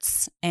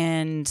hurts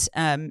and,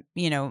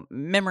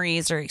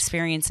 memories or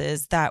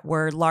experiences that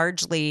were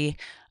largely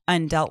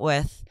undealt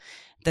with.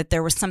 That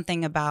there was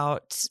something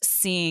about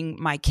seeing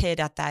my kid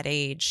at that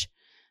age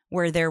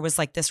where there was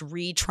like this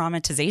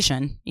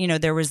re-traumatization.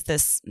 There was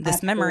this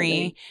memory,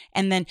 Absolutely.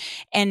 and then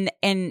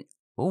and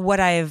what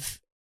I've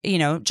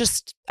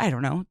just I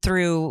don't know,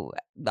 through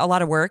a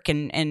lot of work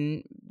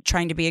and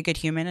trying to be a good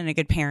human and a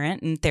good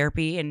parent and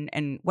therapy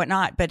and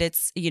whatnot. But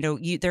it's,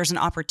 there's an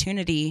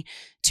opportunity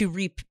to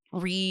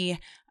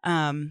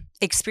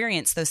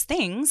experience those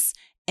things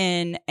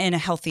in a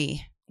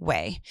healthy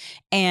way,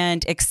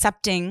 and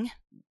accepting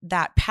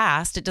that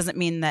past. It doesn't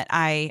mean that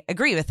I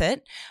agree with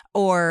it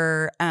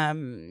or,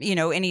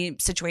 any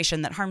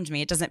situation that harmed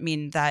me. It doesn't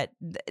mean that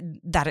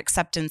that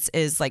acceptance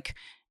is like,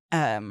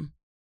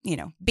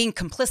 being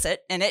complicit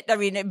in it. I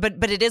mean,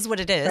 but it is what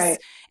it is. Right.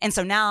 And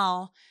so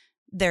now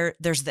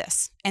there's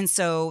this. And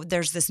so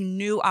there's this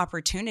new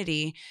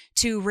opportunity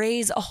to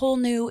raise a whole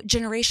new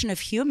generation of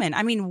human.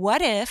 I mean,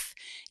 what if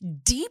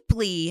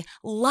deeply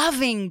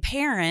loving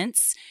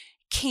parents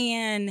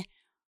can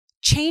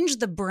change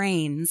the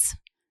brains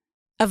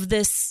of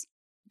this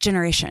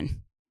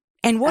generation?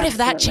 And what if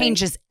that Absolutely.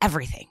 changes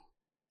everything?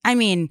 I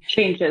mean,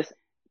 Changes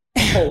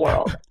the whole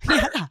world.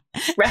 yeah,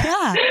 Right.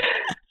 yeah,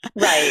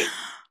 Right.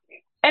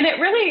 And it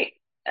really,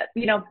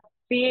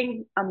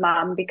 being a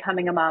mom,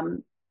 becoming a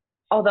mom,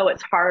 although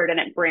it's hard and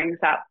it brings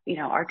up,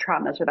 our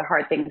traumas or the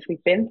hard things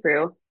we've been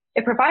through,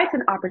 it provides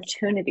an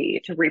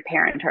opportunity to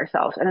reparent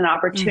ourselves and an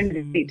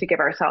opportunity mm-hmm, to give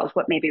ourselves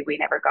what maybe we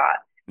never got.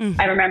 I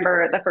mm-hmm,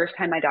 remember the first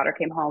time my daughter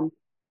came home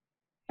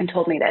and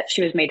told me that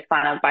she was made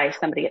fun of by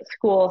somebody at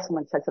school.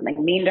 Someone said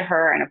something mean to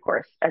her. And of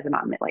course, as a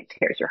mom, it like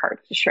tears your heart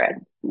to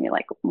shreds. And you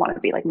like want to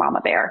be like mama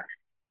bear.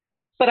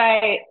 But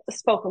I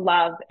spoke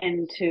love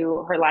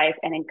into her life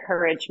and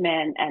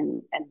encouragement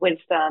and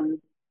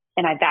wisdom.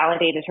 And I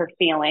validated her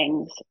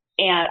feelings.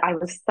 And I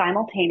was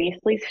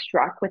simultaneously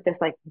struck with this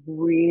like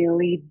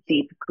really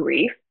deep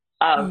grief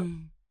of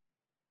mm,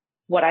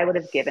 what I would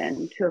have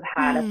given to have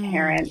had a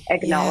parent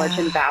acknowledge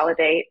and yeah,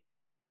 validate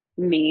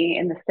me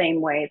in the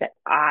same way that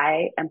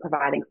I am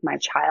providing for my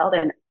child.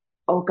 And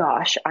oh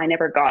gosh, I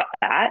never got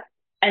that.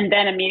 And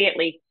then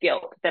immediately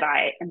guilt that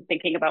I am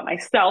thinking about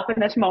myself in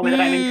this moment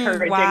that I'm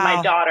encouraging my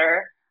wow,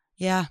 daughter.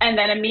 yeah, And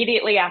then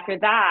immediately after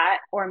that,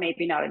 or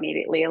maybe not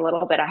immediately, a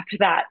little bit after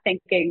that,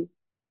 thinking,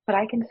 but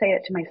I can say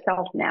it to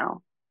myself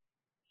now.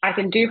 I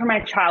can do for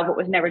my child what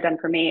was never done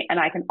for me. And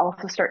I can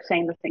also start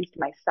saying those things to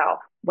myself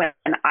when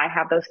I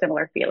have those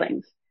similar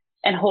feelings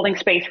and holding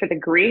space for the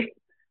grief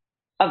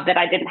of that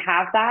I didn't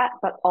have that,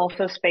 but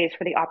also space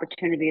for the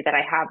opportunity that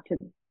I have to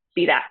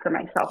be that for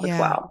myself as yeah.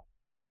 well.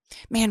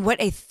 Man,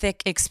 what a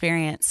thick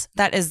experience.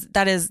 That is,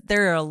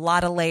 there are a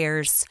lot of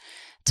layers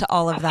to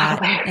all of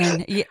that.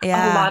 And a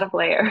lot of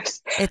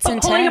layers. It's but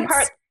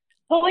intense.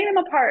 Pulling them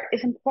apart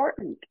is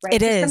important, right?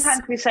 It is.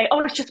 Sometimes we say, oh,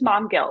 it's just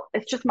mom guilt.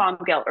 It's just mom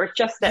guilt, or it's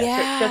just this, or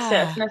it's just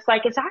this. And it's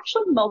like, it's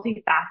actually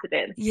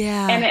multifaceted.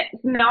 Yeah. And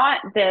it's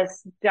not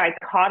this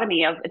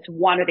dichotomy of it's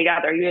one or the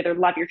other. You either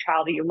love your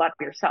child or you love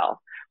yourself,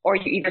 or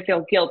you either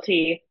feel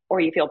guilty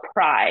or you feel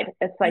pride.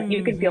 It's like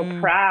you can feel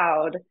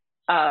proud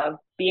of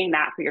being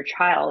that for your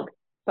child,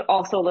 but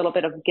also a little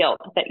bit of guilt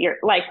that you're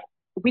like,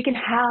 we can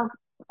have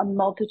a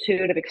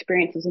multitude of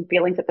experiences and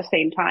feelings at the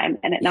same time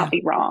and it not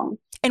be wrong.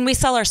 And we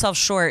sell ourselves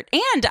short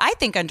and I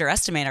think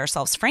underestimate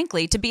ourselves,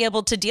 frankly, to be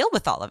able to deal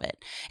with all of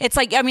it. It's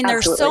like, I mean,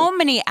 there's so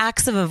many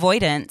acts of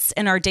avoidance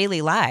in our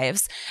daily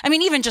lives. I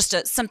mean, even just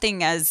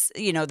something as,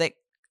 you know, that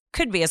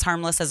could be as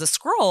harmless as a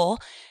scroll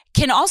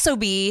can also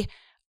be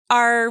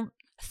our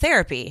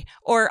therapy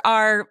or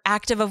our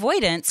act of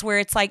avoidance where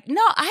it's like,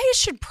 no, I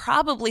should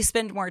probably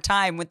spend more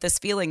time with this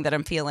feeling that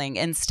I'm feeling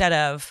instead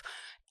of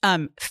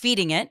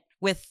feeding it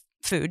with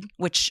food,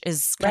 which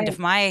is kind of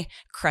my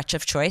crutch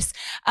of choice.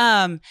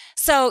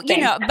 So, you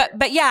know,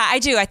 but yeah, I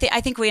do. I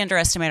think we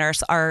underestimate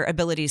our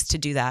abilities to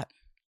do that.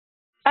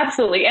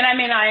 Absolutely. And I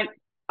mean,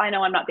 I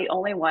know I'm not the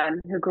only one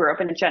who grew up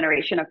in a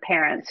generation of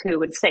parents who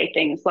would say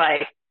things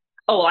like,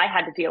 oh, well, I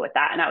had to deal with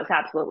that and I was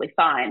absolutely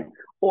fine.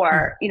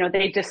 Or, you know,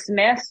 they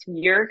dismissed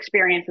your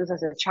experiences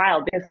as a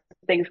child because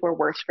things were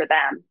worse for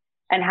them.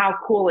 And how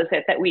cool is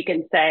it that we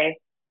can say,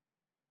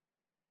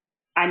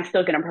 I'm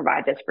still going to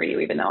provide this for you,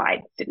 even though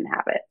I didn't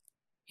have it.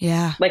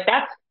 Yeah. Like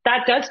that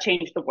does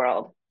change the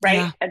world, right?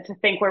 Yeah. And to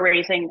think we're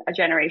raising a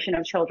generation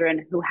of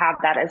children who have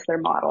that as their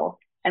model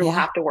and will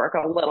have to work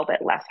a little bit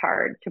less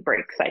hard to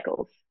break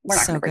cycles. We're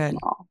not going to break them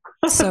all.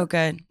 So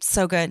good.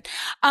 So good.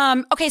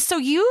 Okay. So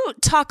you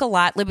talk a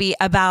lot, Libby,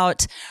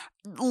 about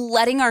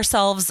letting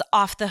ourselves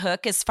off the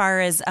hook as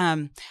far as,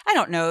 I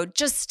don't know,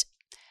 just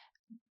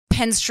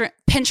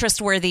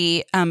Pinterest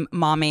worthy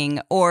momming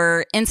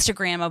or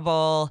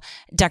Instagrammable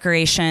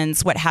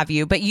decorations, what have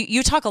you. But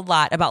you talk a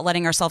lot about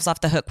letting ourselves off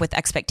the hook with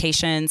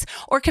expectations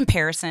or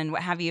comparison,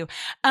 what have you.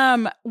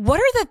 What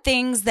are the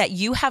things that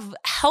you have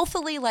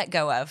healthily let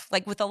go of,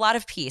 like with a lot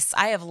of peace?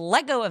 I have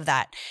let go of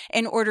that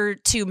in order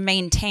to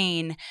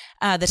maintain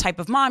the type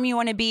of mom you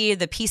want to be,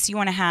 the peace you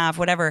want to have,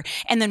 whatever.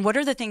 And then what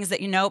are the things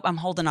that I'm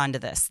holding on to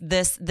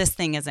this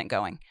thing isn't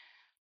going?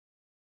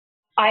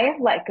 I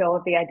have let go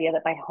of the idea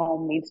that my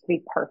home needs to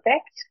be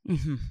perfect.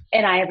 Mm-hmm.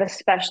 And I have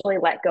especially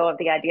let go of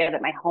the idea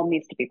that my home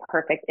needs to be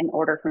perfect in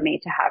order for me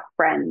to have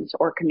friends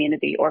or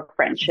community or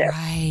friendship.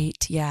 Right.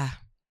 Yeah.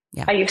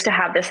 Yeah. I used to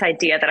have this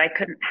idea that I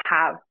couldn't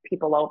have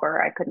people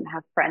over. I couldn't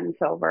have friends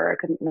over. I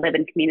couldn't live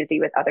in community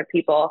with other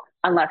people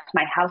unless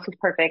my house was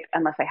perfect,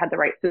 unless I had the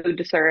right food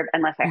to serve,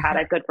 unless I had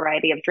a good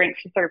variety of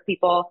drinks to serve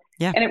people.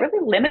 Yeah. And it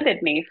really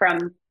limited me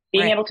from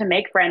being able to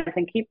make friends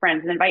and keep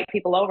friends and invite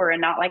people over and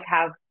not like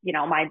have, you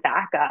know, my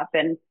backup,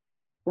 and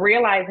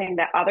realizing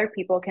that other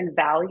people can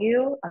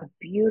value a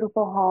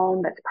beautiful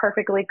home that's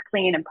perfectly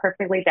clean and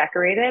perfectly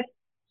decorated.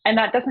 And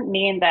that doesn't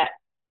mean that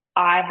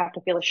I have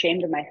to feel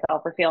ashamed of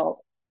myself or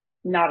feel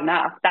not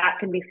enough. That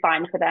can be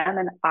fine for them.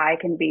 And I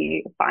can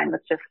be fine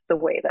with just the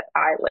way that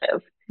I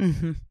live.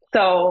 Mm-hmm.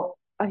 So,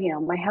 you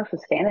know, my house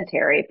is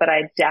sanitary, but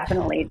I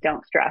definitely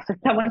don't stress. If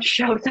someone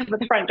shows up at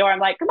the front door, I'm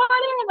like, come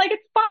on in, like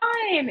it's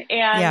fine.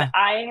 And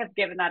I have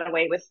given that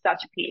away with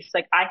such peace.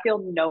 Like I feel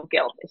no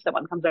guilt if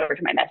someone comes over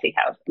to my messy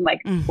house. I'm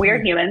like,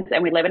 we're humans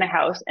and we live in a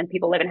house and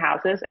people live in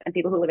houses and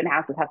people who live in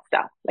houses have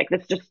stuff. Like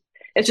it's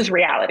just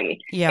reality.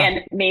 Yeah.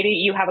 And maybe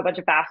you have a bunch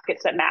of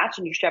baskets that match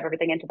and you shove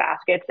everything into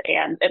baskets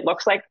and it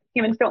looks like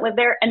humans don't live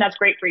there. And that's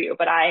great for you.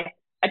 But I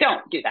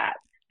don't do that.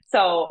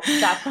 So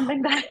that's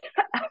something that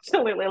I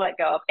absolutely let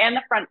go of. And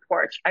the front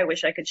porch, I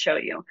wish I could show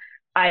you.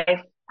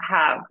 I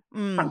have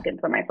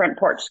pumpkins on my front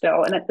porch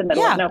still, and it's the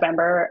middle of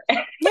November.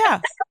 Yeah.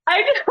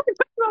 I just went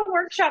to a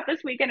workshop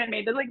this weekend and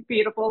made this like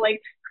beautiful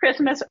like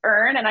Christmas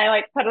urn, and I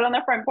like put it on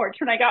the front porch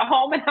when I got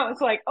home, and I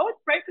was like, oh,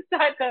 it's right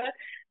beside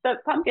the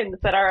pumpkins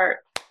that are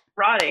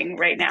rotting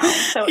right now.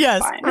 So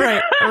it's fine.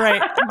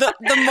 Right.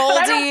 The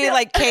moldy,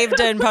 like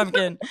caved in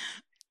pumpkin.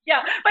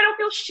 Yeah, but I don't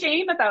feel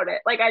shame about it.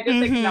 Like I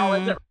just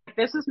acknowledge that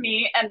this is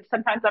me, and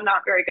sometimes I'm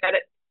not very good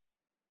at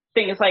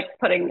things like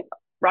putting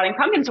rotting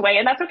pumpkins away,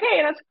 and that's okay,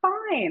 and that's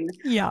fine.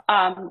 Yeah.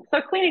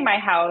 So cleaning my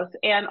house,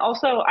 and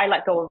also I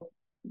let go of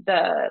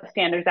the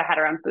standards I had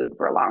around food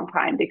for a long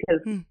time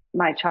because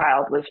my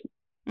child was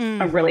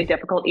a really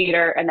difficult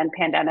eater, and then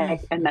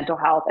pandemic and mental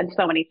health and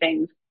so many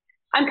things.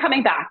 I'm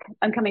coming back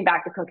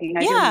to cooking.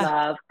 I do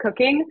love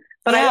cooking,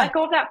 but I let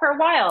go of that for a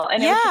while.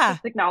 And it was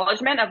just this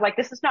acknowledgement of like,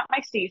 this is not my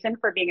season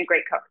for being a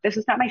great cook. This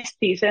is not my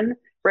season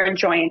for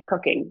enjoying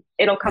cooking.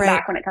 It'll come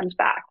back when it comes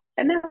back.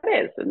 And that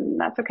it is. And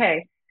that's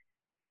okay.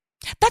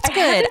 That's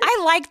good.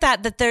 I like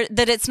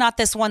that it's not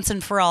this once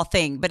and for all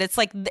thing, but it's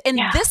like in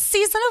this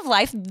season of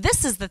life,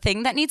 this is the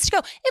thing that needs to go.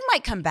 It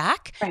might come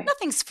back. Right.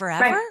 Nothing's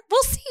forever. Right.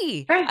 We'll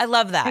see. Right. I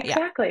love that.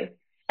 Exactly.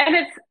 And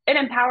it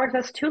empowers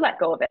us to let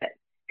go of it.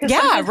 Because Yeah,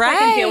 sometimes I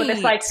can deal with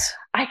this, right. like,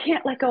 I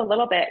can't let go a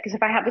little bit. Because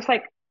if I have this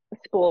like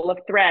spool of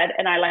thread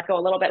and I let go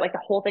a little bit, like the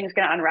whole thing's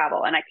going to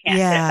unravel and I can't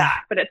get it Yeah.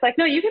 back. But it's like,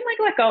 no, you can like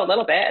let go a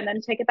little bit and then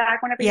take it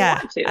back whenever you Yeah.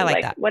 want to, I like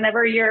like that.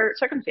 whenever your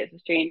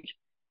circumstances change.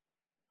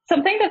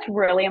 Something that's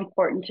really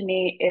important to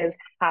me is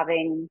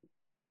having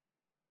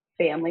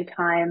family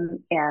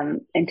time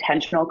and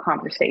intentional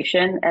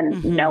conversation and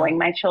Mm-hmm. knowing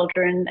my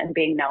children and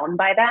being known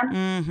by them.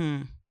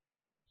 Mm-hmm.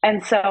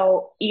 And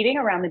so eating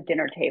around the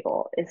dinner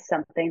table is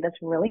something that's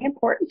really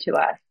important to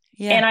us.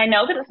 Yeah. And I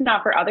know that it's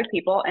not for other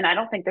people, and I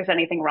don't think there's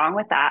anything wrong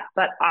with that.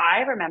 But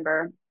I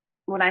remember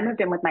when I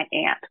moved in with my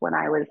aunt when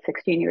I was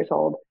 16 years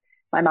old,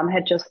 my mom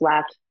had just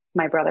left.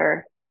 My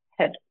brother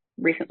had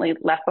recently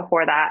left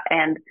before that.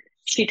 And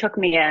she took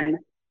me in,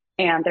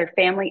 and their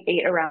family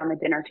ate around the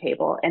dinner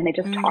table and they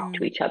just talked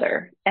to Mm-hmm. each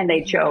other and they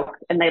Mm-hmm.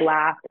 joked and they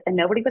laughed and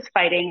nobody was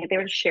fighting. They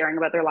were just sharing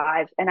about their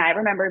lives. And I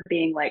remember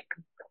being like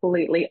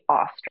completely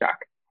awestruck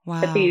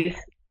that Wow. these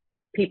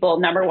people,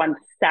 number one,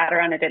 sat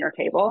around a dinner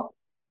table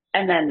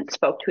and then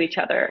spoke to each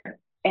other.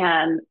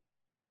 And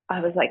I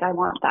was like, I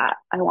want that.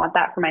 I want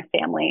that for my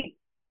family.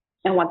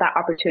 I want that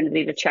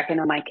opportunity to check in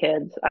on my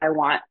kids. I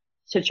want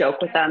to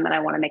joke with them and I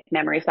want to make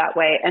memories that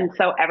way. And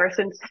so ever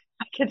since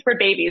my kids were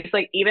babies,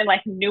 like even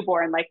like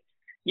newborn, like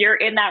you're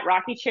in that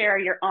rocky chair,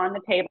 you're on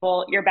the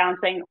table, you're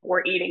bouncing,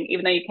 we're eating,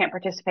 even though you can't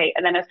participate.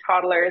 And then as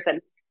toddlers,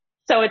 and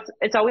so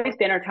it's always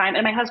dinner time.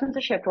 And my husband's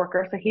a shift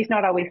worker, so he's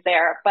not always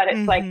there. But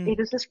it's like Mm-hmm. it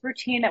is this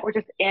routine that we're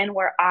just in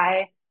where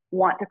I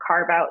want to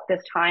carve out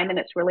this time, and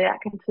it's really that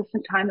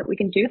consistent time that we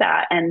can do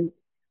that. And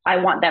I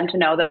want them to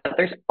know that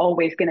there's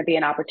always going to be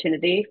an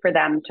opportunity for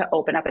them to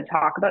open up and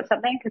talk about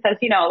something. Because as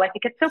you know, like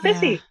it gets so Yeah.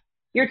 busy.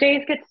 Your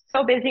days get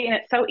so busy and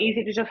it's so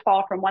easy to just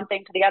fall from one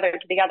thing to the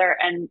other,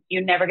 and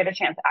you never get a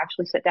chance to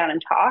actually sit down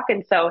and talk.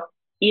 And so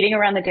eating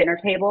around the dinner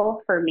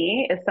table for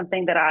me is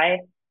something that I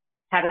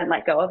haven't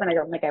let go of and I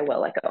don't think I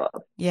will let go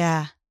of.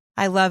 Yeah.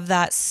 I love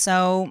that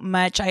so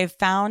much. I've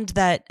found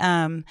that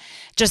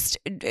just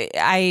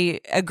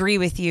I agree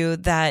with you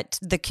that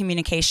the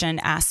communication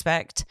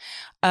aspect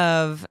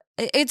of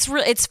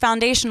it's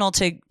foundational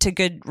to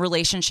good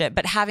relationship,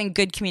 but having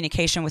good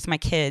communication with my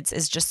kids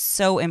is just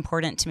so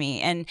important to me.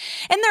 And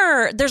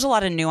there's a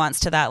lot of nuance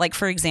to that. Like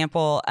for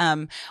example,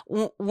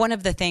 one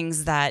of the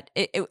things that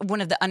one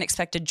of the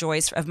unexpected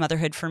joys of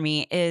motherhood for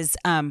me is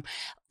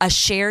a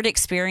shared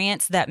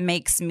experience that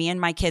makes me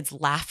and my kids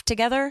laugh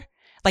together.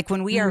 Like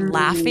when we are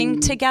laughing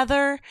Mm,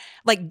 together,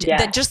 like that,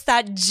 yes. just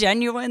that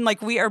genuine,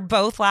 like we are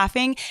both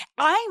laughing.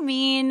 I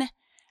mean,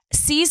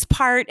 seas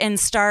part and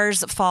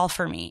stars fall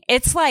for me.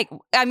 It's like,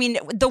 I mean,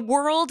 the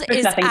world There's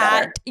is nothing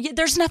better.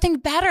 there's nothing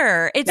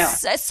better. No.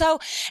 It's so,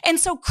 and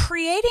so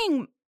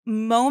creating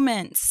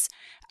moments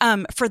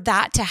for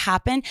that to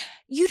happen,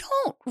 you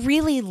don't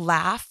really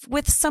laugh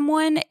with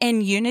someone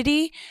in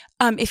unity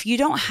if you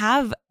don't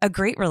have a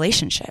great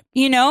relationship,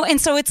 you know? And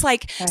so it's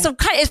like, Right. so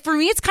kind of, for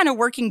me, it's kind of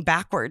working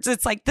backwards.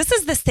 It's like, this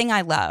is this thing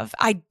I love.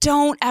 I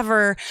don't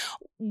ever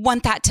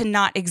want that to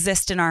not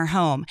exist in our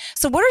home.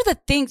 So what are the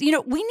things, you know,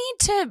 we need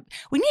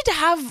to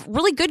have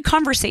really good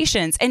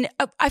conversations. And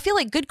I feel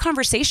like good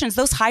conversations,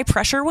 those high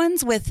pressure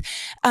ones with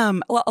a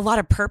lot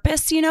of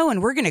purpose, you know,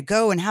 and we're going to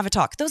go and have a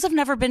talk. Those have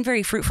never been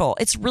very fruitful.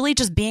 It's really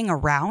just being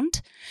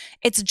around.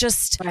 It's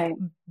just Right.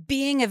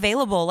 being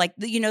available, like,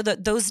 you know,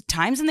 those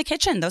times in the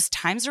kitchen, those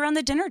times around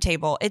the dinner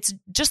table. It's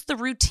just the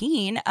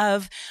routine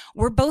of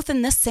we're both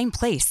in this same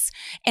place.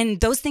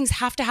 And those things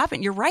have to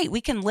happen. You're right.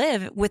 We can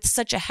live with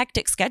such a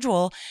hectic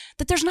schedule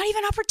that there's not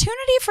even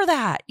opportunity for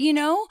that. You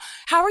know,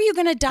 how are you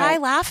going to die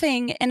Right.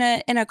 laughing in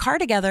a car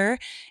together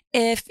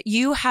if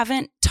you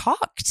haven't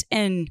talked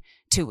in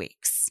 2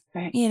 weeks?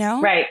 Right. You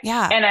know? Right.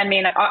 Yeah. And I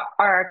mean, are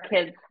our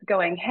kids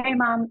going, hey,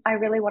 mom, I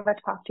really want to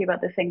talk to you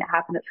about this thing that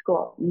happened at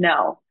school?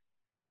 No.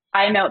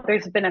 I know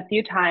there's been a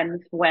few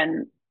times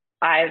when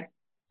I've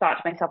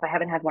thought to myself, I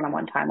haven't had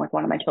one-on-one time with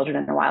one of my children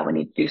in a while. We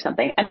need to do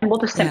something. And we'll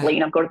just Yeah. simply,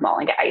 go to the mall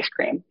and get ice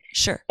cream.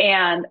 Sure.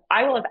 And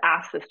I will have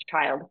asked this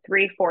child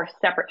 3, 4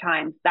 separate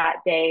times that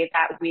day,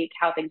 that week,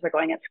 how things are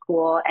going at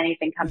school,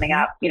 anything coming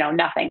Mm-hmm. up,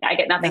 nothing. I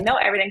get nothing. Nothing. No,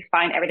 everything's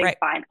fine. Everything's Right.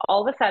 fine.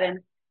 All of a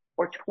sudden,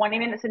 we're 20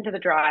 minutes into the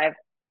drive.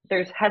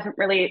 There hasn't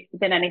really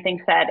been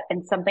anything said,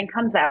 and something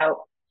comes out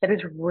that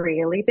has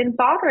really been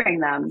bothering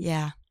them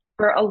Yeah.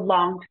 for a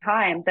long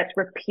time, that's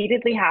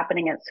repeatedly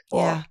happening at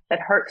school, Yeah. that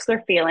hurts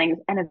their feelings.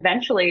 And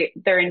eventually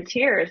they're in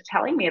tears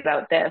telling me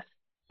about this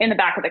in the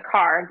back of the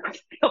car. I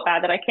feel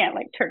bad that I can't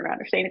like turn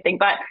around or say anything,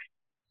 but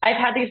I've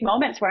had these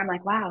moments where I'm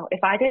like, wow,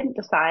 if I didn't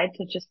decide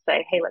to just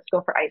say, hey, let's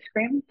go for ice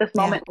cream, this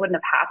Yeah. moment wouldn't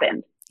have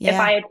happened. If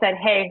Yeah. I had said,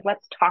 hey,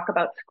 let's talk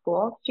about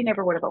school, she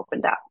never would have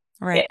opened up.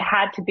 Right. It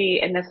had to be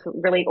in this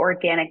really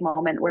organic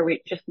moment where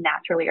we just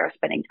naturally are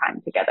spending time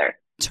together.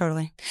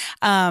 Totally.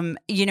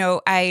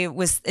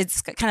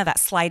 It's kind of that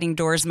sliding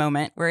doors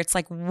moment where it's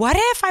like, what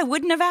if I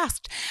wouldn't have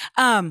asked?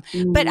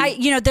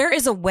 But there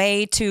is a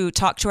way to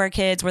talk to our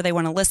kids where they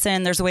want to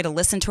listen. There's a way to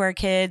listen to our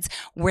kids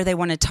where they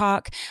want to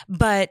talk.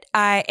 But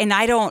I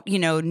don't,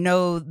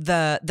 know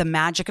the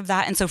magic of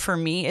that. And so for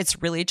me,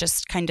 it's really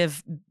just kind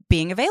of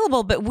being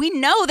available. But we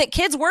know that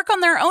kids work on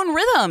their own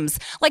rhythms,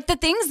 like the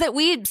things that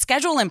we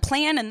schedule and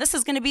plan. And this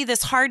is going to be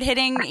this hard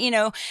hitting,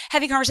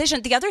 heavy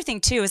conversation. The other thing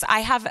too, is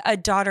I have a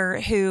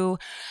daughter who,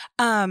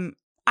 I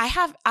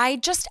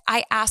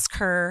ask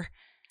her,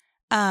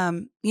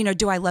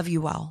 do I love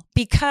you well?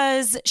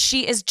 Because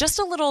she is just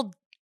a little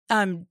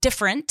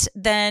different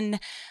than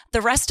the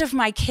rest of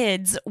my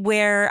kids,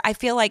 where I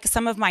feel like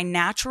some of my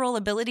natural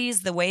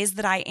abilities, the ways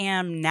that I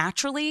am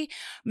naturally,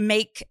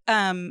 make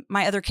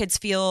my other kids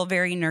feel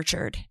very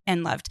nurtured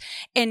and loved.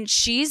 And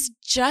she's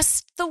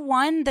just the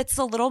one that's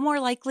a little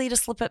more likely to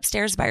slip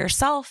upstairs by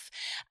herself.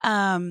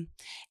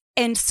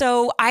 And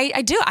so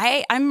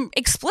I'm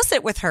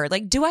explicit with her,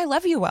 like, do I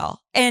love you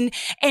well? And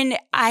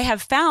I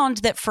have found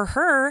that for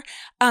her,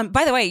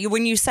 by the way,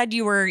 when you said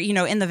you were,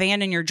 in the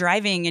van and you're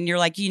driving and you're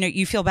like,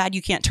 you feel bad,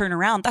 you can't turn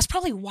around. That's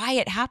probably why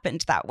it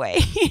happened that way.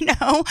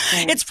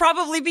 It's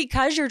probably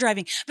because you're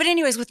driving. But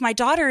anyways, with my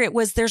daughter,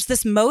 there's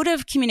this mode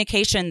of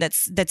communication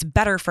that's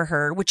better for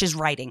her, which is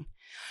writing.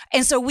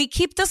 And so we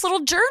keep this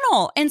little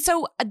journal. And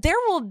so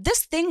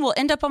this thing will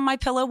end up on my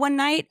pillow one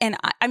night. And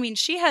I mean,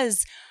 she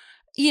has,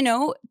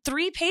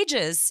 3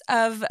 pages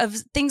of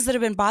things that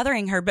have been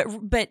bothering her,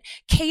 but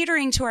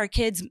catering to our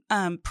kids'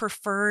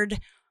 preferred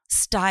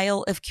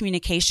style of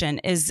communication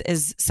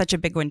is such a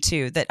big one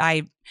too, that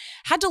I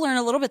had to learn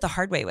a little bit the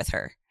hard way with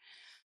her.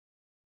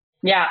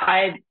 Yeah,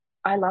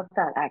 I love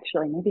that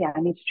actually. Maybe I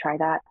need to try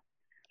that.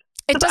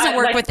 It doesn't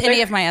work with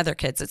any of my other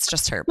kids. It's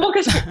just her. Well,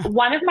 because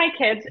one of my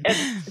kids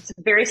it's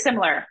very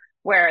similar,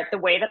 where the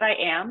way that I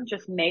am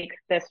just makes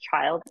this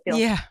child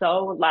feel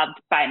so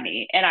loved by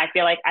me. And I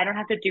feel like I don't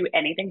have to do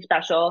anything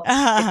special.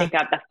 I think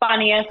I'm the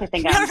funniest. I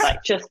think I'm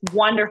like just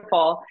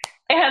wonderful.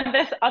 And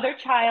this other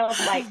child,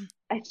 like,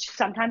 it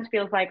sometimes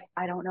feels like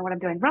I don't know what I'm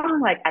doing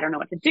wrong. Like, I don't know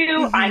what to do.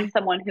 Mm-hmm. I'm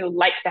someone who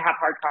likes to have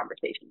hard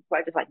conversations. So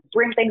I just like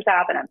bring things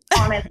up and I'm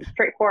honest and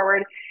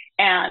straightforward.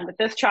 And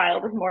this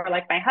child is more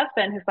like my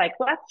husband, who's like,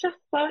 let's just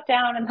slow it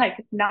down and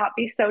like not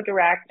be so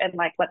direct and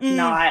like, let's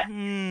not.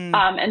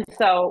 And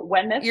so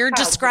when this you're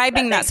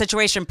describing that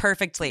situation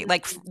perfectly,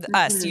 like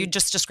us, you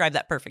just described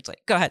that perfectly.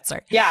 Go ahead.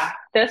 Sorry. Yeah.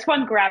 This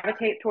one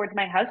gravitates towards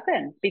my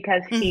husband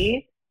because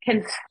he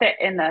can sit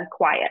in the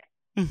quiet.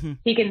 Mm-hmm.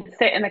 He can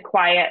sit in the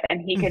quiet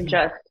and he can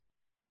just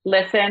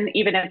listen,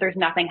 even if there's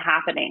nothing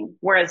happening.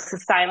 Whereas the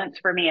silence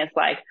for me is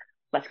like,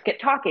 let's get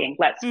talking.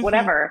 Let's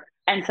whatever.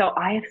 And so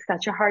I have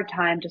such a hard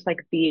time just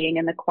like being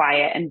in the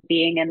quiet and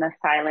being in the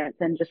silence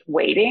and just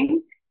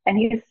waiting. And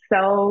he's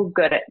so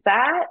good at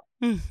that.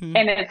 Mm-hmm.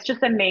 And it's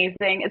just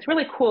amazing. It's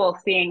really cool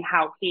seeing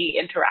how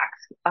he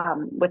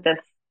interacts with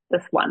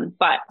this one.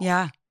 But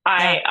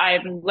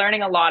I'm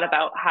learning a lot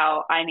about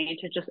how I need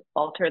to just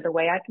alter the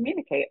way I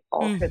communicate,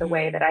 alter the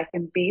way that I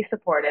can be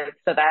supportive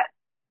so that,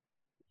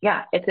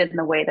 it's in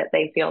the way that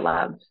they feel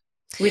loved.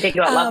 We think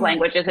about love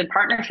languages and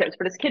partnerships,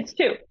 but it's kids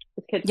too.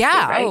 It's kids too,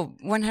 right? Oh,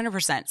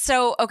 100%.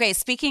 So, okay,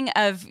 speaking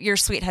of your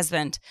sweet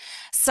husband,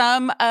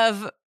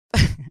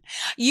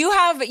 you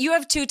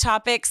have 2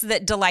 topics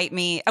that delight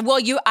me. Well,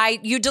 you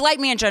delight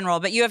me in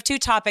general, but you have 2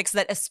 topics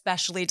that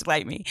especially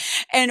delight me.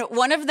 And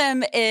one of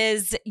them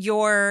is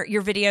your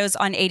videos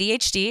on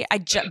ADHD.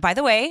 By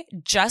the way,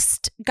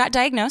 just got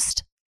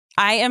diagnosed.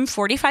 I am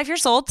 45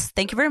 years old.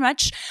 Thank you very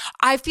much.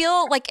 I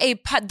feel like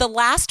the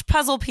last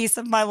puzzle piece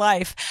of my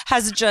life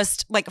has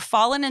just like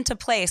fallen into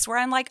place where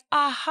I'm like,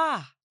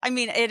 aha. I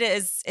mean,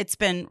 it's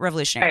been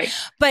revolutionary. Right.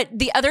 But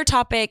the other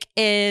topic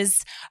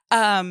is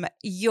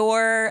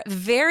your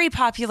very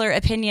popular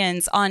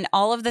opinions on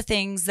all of the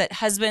things that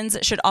husbands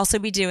should also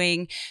be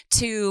doing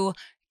to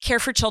care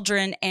for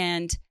children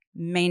and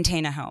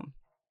maintain a home.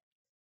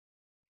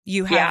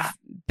 You have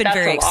been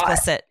very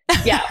explicit.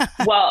 Yeah.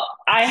 Well,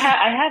 I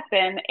have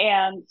been.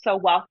 And so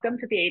welcome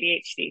to the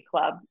ADHD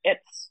club.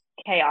 It's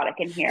chaotic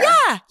in here.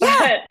 Yeah.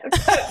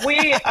 But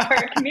we are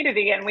a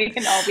community and we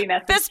can all be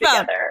messy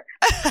together.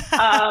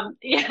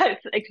 Yes,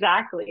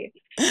 exactly.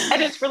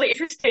 And it's really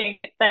interesting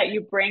that you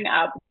bring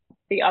up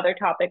the other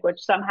topic, which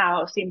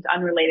somehow seems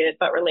unrelated,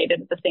 but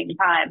related at the same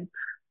time,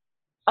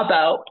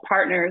 about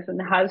partners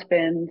and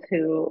husbands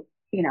who,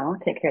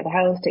 take care of the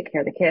house, take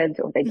care of the kids,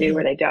 or they do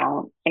or they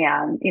don't.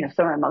 And,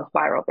 some of the most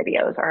viral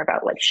videos are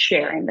about like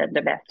sharing the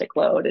domestic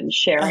load and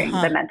sharing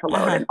the mental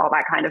load and all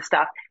that kind of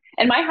stuff.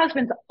 And my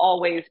husband's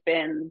always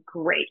been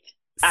great.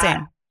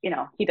 Same.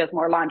 He does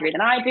more laundry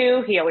than I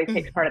do. He always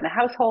takes part in the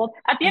household.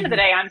 At the end of the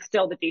day, I'm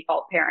still the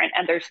default parent,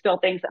 and there's still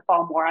things that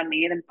fall more on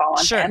me than fall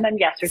on him. And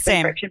yes, there's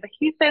been friction, but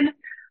he's been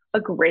a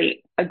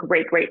great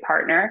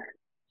partner.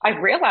 I've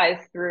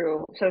realized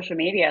through social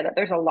media that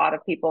there's a lot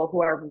of people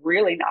who are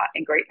really not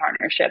in great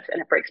partnerships,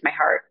 and it breaks my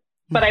heart.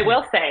 But I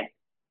will say,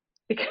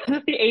 because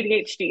of the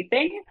ADHD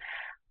thing,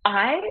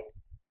 I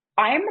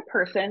am the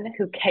person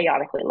who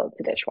chaotically loads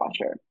the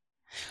dishwasher.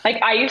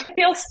 Like, I used to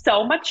feel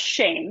so much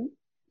shame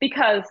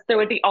because there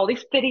would be all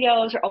these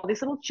videos or all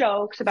these little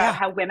jokes about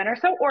how women are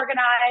so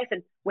organized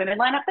and women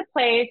line up the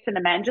plates and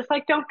the men just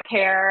like don't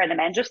care and the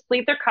men just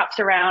leave their cups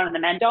around and the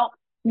men don't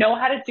know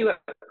how to do it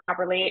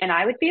properly. And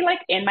I would be like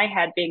in my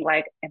head being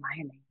like, am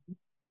I a man?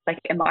 like,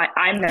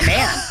 I'm the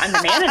man. I'm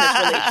the man in this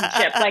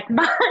relationship. Like,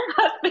 my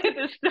husband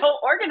is so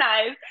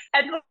organized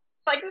and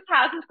like this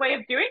has this way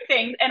of doing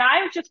things. And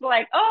I was just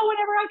like, oh,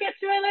 whenever I get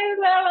to it,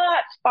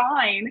 that's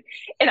fine.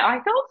 And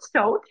I felt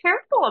so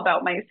terrible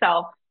about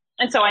myself.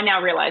 And so I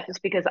now realize it's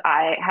because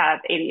I have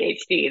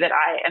ADHD that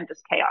I am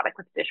just chaotic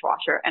with the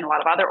dishwasher and a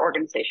lot of other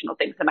organizational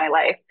things in my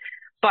life.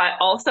 But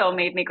also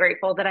made me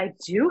grateful that I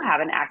do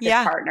have an active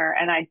partner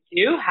and I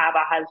do have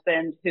a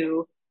husband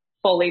who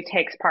fully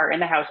takes part in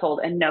the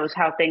household and knows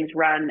how things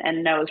run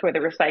and knows where the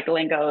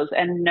recycling goes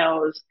and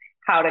knows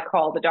how to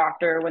call the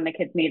doctor when the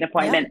kids need an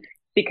appointment. Yeah.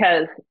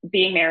 Because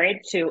being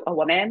married to a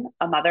woman,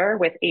 a mother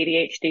with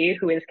ADHD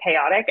who is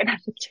chaotic and has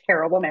a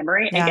terrible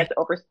memory and gets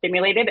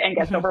overstimulated and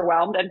gets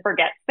overwhelmed and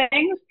forgets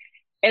things,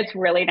 it's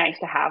really nice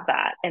to have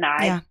that. And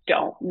I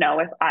don't know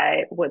if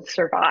I would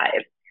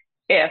survive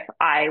if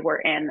I were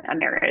in a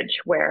marriage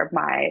where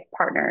my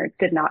partner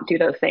did not do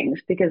those things,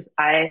 because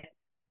I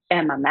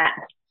am a mess.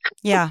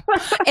 Yeah.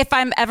 If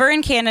I'm ever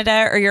in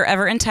Canada or you're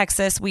ever in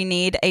Texas, we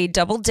need a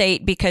double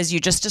date because you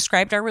just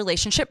described our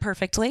relationship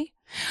perfectly.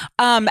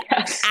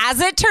 Yes. As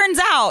it turns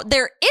out,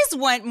 there is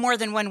more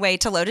than one way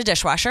to load a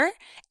dishwasher,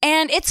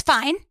 and it's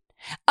fine.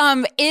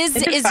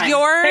 Is fine.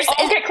 Yours?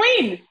 They all get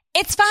clean.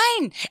 It's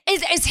fine.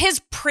 Is his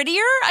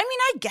prettier? I mean,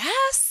 I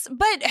guess,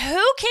 but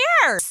who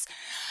cares?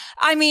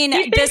 I mean,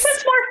 he thinks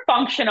it's more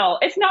functional.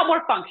 It's not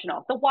more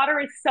functional. The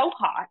water is so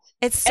hot.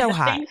 It's so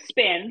hot. Things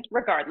spin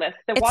regardless.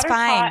 The water's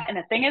hot and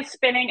the thing is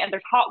spinning and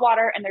there's hot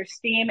water and there's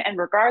steam, and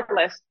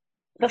regardless,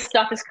 the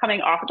stuff is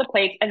coming off of the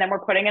plate and then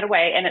we're putting it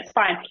away and it's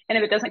fine. And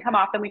if it doesn't come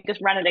off, then we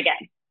just run it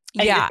again.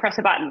 And you just press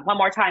a button one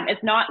more time.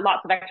 It's not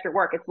lots of extra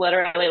work. It's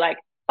literally like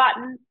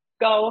button,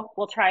 go,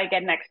 we'll try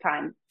again next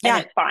time.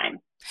 And it's fine.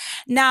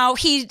 Now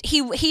he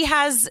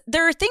has,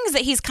 there are things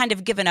that he's kind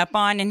of given up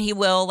on, and he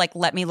will like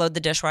let me load the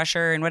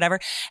dishwasher and whatever.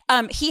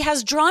 He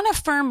has drawn a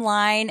firm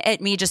line at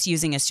me just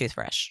using his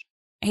toothbrush.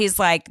 He's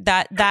like,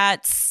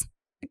 that's,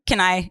 can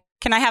I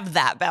have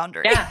that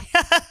boundary? Yeah.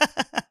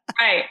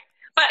 Right.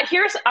 But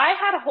I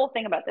had a whole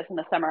thing about this in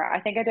the summer. I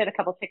think I did a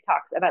couple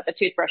TikToks about the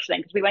toothbrush thing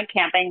because we went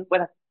camping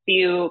with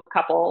a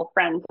couple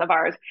friends of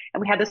ours,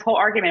 and we had this whole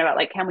argument about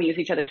like, can we use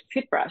each other's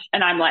toothbrush?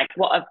 And I'm like,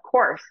 well, of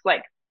course,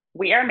 like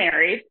we are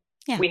married.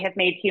 Yeah. We have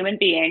made human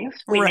beings.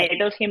 We made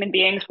those human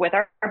beings with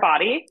our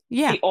body.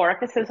 Yeah. The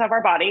orifices of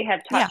our body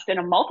have touched in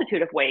a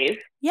multitude of ways.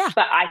 Yeah.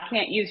 But I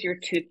can't use your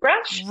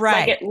toothbrush.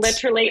 Right.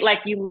 Like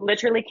you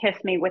literally kiss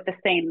me with the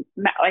same,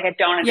 like I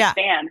don't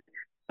understand. Yeah.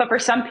 But for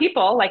some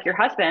people, like your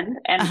husband,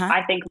 and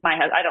I think my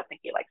husband, I don't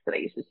think he likes that I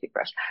use his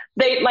toothbrush.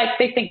 They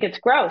think it's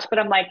gross, but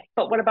I'm like,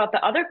 but what about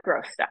the other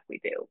gross stuff we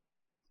do?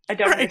 I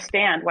don't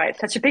understand why it's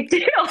such a big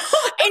deal.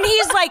 And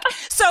he's like,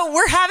 so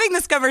we're having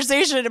this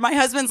conversation and my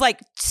husband's like,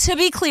 to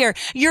be clear,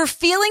 your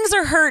feelings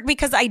are hurt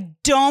because I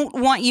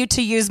don't want you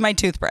to use my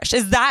toothbrush.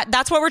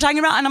 That's what we're talking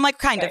about? And I'm like,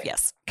 kind of,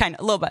 yes, kind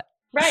of, a little bit.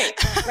 Right.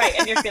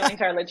 And your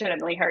feelings are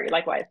legitimately hurt. You're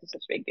like, why is this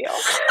such a big deal?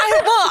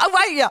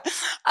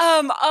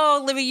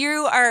 Libby,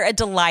 you are a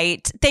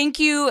delight. Thank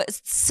you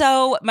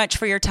so much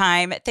for your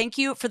time. Thank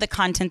you for the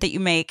content that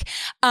you make.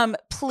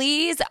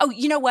 Please. Oh,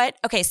 you know what?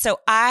 Okay. So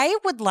I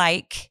would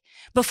like,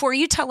 before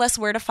you tell us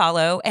where to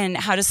follow and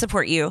how to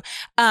support you,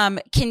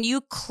 can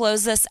you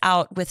close us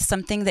out with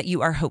something that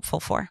you are hopeful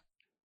for?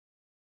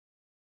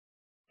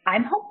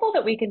 I'm hopeful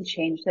that we can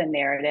change the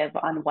narrative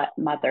on what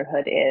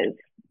motherhood is,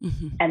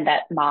 and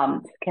that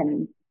moms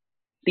can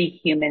be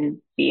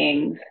human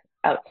beings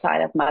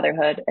outside of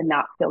motherhood and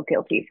not feel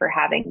guilty for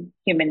having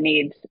human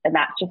needs. And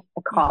that's just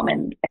a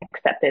common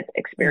accepted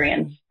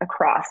experience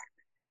across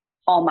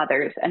all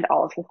mothers and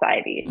all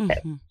societies,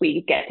 that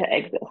we get to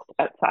exist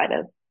outside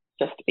of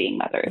just being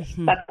mothers.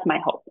 That's my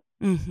hope.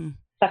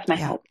 That's my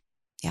hope.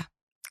 Yeah.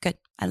 Good.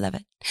 I love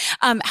it.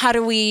 How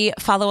do we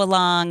follow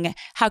along?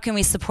 How can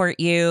we support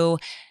you?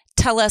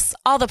 Tell us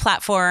all the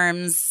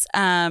platforms,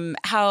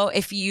 how,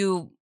 if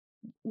you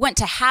want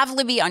to have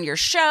Libby on your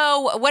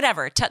show,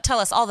 whatever, tell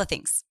us all the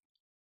things.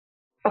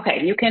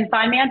 Okay. You can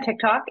find me on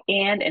TikTok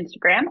and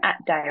Instagram at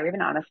Diary of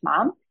an Honest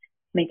Mom,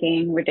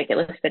 making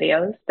ridiculous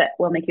videos that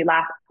will make you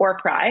laugh or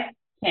cry.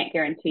 Can't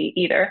guarantee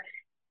either.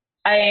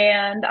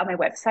 And on my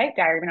website,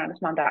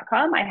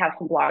 diaryofanhonestmom.com, I have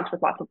some blogs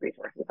with lots of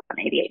resources on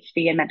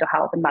ADHD and mental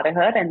health and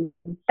motherhood and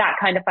that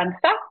kind of fun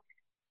stuff.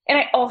 And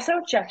I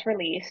also just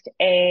released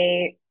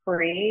a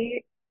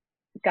free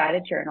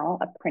guided journal,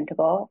 a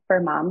printable,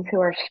 for moms who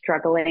are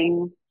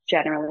struggling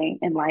generally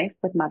in life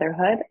with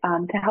motherhood,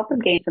 to help them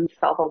gain some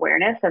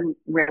self-awareness and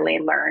really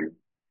learn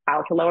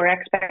how to lower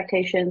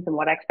expectations and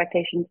what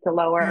expectations to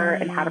lower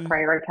and how to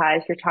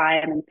prioritize your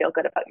time and feel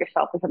good about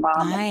yourself as a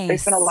mom. Nice.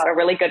 There's been a lot of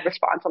really good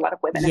response. A lot of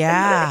women have been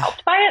really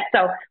helped by it.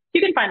 So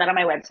you can find that on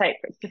my website.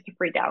 It's just a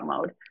free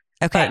download.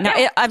 Okay. But,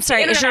 now, I'm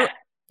sorry.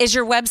 Is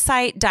your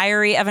website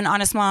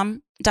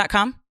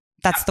diaryofanhonestmom.com?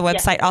 That's the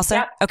website also?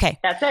 Yep. Okay.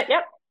 That's it.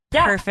 Yep.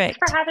 Yeah, perfect.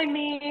 Thanks for having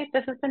me.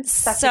 This has been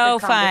so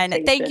fun.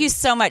 Thank you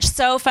so much.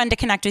 So fun to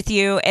connect with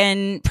you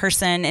in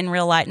person, in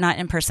real life, not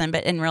in person,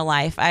 but in real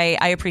life.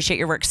 I appreciate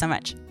your work so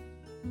much.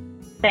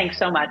 Thanks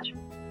so much.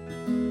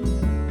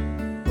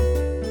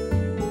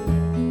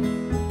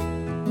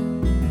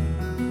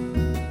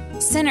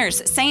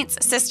 Sinners,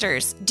 saints,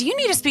 sisters, do you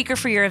need a speaker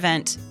for your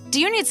event? Do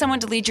you need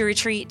someone to lead your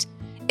retreat?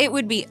 It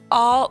would be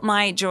all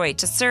my joy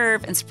to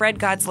serve and spread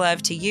God's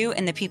love to you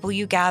and the people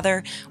you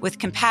gather with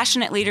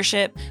compassionate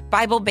leadership,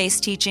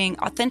 Bible-based teaching,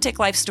 authentic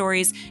life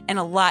stories, and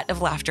a lot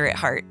of laughter at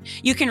heart.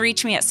 You can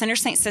reach me at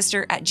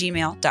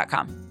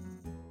sinnersaintsister@gmail.com.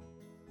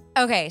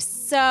 Okay,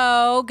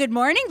 so good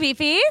morning,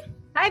 Beefy.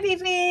 Hi,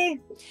 Beefy.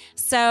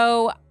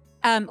 So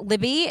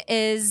Libby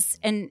is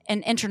an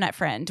internet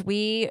friend.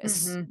 We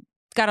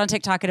got on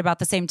TikTok at about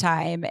the same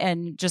time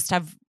and just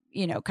have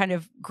kind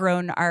of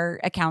grown our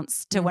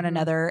accounts to one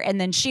another.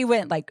 And then she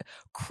went like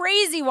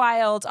crazy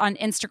wild on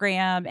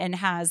Instagram and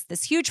has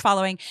this huge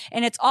following.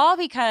 And it's all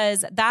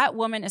because that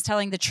woman is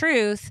telling the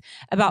truth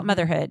about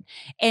motherhood.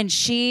 And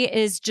she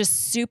is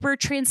just super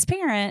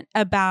transparent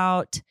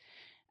about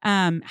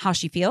how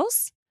she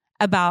feels,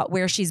 about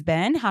where she's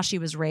been, how she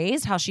was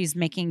raised, how she's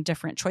making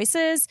different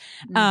choices,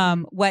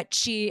 what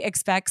she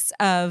expects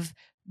of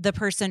the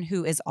person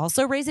who is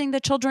also raising the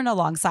children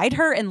alongside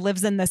her and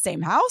lives in the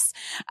same house.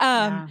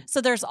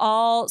 So there's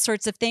all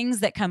sorts of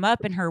things that come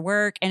up in her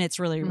work, and it's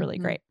really, really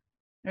great.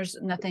 There's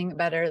nothing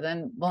better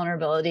than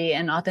vulnerability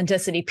and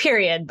authenticity,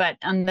 period. But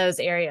on those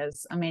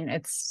areas, I mean,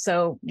 it's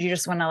so, you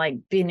just want to like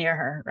be near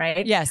her,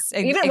 right? Yes.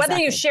 Even whether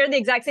you share the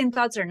exact same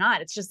thoughts or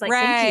not, it's just like,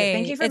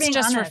 thank you for being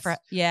honest.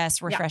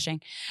 Yes,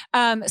 refreshing.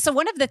 So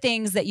one of the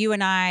things that you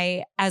and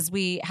I, as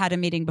we had a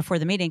meeting before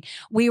the meeting,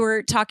 we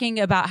were talking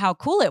about how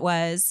cool it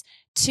was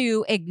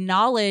to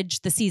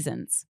acknowledge the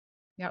seasons.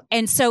 Yep.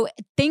 And so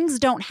things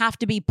don't have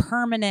to be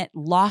permanent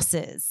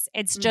losses.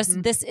 It's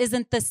just, this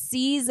isn't the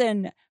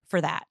season for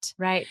that.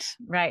 Right.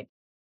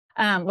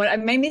 What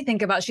made me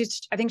think about,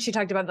 I think she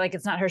talked about like,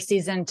 it's not her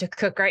season to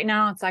cook right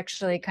now. It's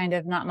actually kind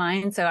of not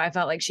mine. So I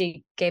felt like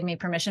she gave me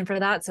permission for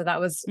that. So that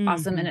was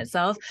awesome in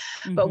itself.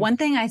 But one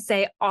thing I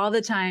say all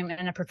the time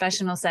in a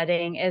professional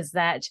setting is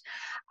that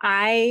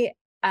I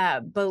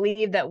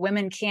believe that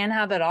women can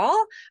have it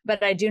all,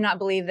 but I do not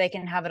believe they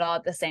can have it all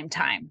at the same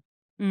time,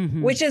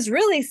 which is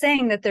really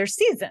saying that there's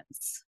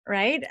seasons,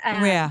 right?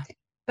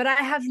 But I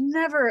have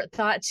never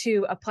thought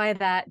to apply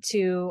that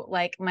to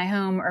like my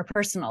home or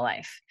personal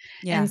life.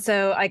 And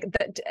so like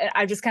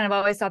I've just kind of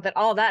always thought that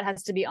all that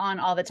has to be on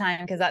all the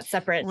time because that's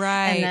separate.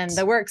 Right. And then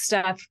the work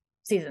stuff,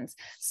 seasons.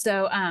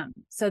 So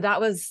that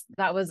was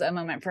a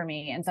moment for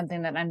me and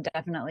something that I'm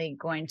definitely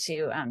going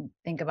to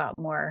think about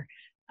more,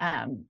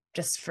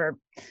 just for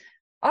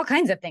all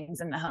kinds of things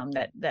in the home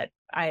that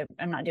I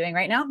am not doing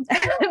right now, but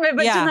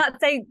to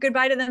not say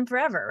goodbye to them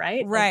forever.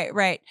 Right.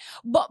 Right.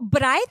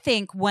 But I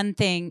think one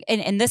thing,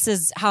 and this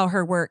is how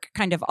her work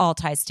kind of all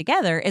ties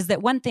together, is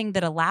that one thing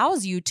that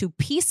allows you to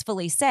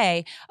peacefully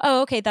say,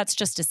 oh, okay, that's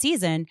just a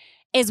season,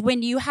 is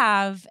when you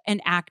have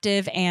an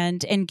active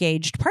and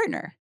engaged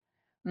partner.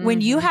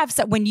 When you have,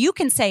 when you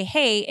can say,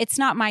 hey, it's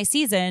not my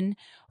season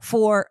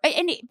for,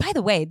 and by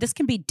the way, this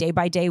can be day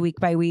by day, week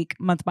by week,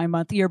 month by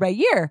month, year by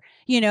year,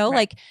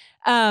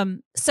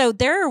 so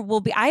there will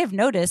be, I have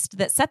noticed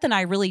that Seth and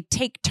I really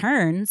take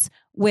turns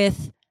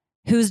with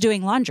who's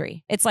doing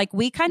laundry. It's like,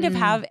 we kind of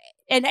have,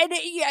 and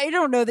I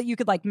don't know that you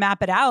could like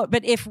map it out,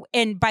 but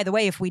and by the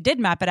way, if we did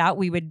map it out,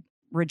 we would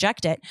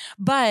reject it.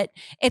 But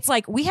it's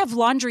like, we have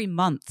laundry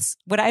months.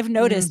 What I've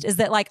noticed is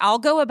that like, I'll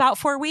go about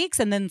 4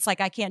 weeks and then it's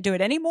like, I can't do it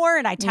anymore.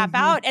 And I tap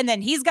out and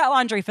then he's got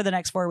laundry for the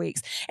next 4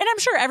 weeks. And I'm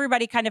sure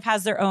everybody kind of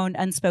has their own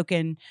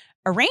unspoken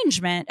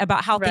arrangement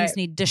about how things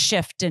need to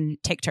shift and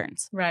take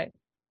turns. Right.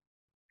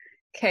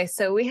 Okay.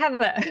 So we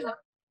have a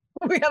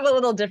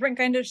little different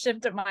kind of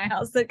shift at my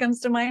house that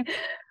comes to mind.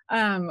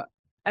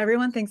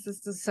 Everyone thinks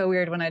this is so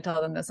weird when I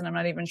tell them this, and I'm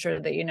not even sure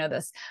that you know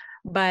this,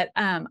 but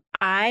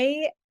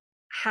I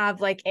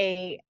have like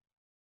is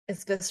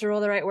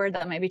visceral the right word?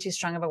 That might be too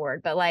strong of a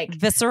word, but like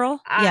visceral?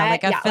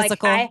 Like a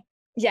physical.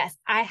 Yes.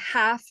 I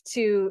have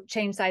to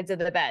change sides of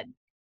the bed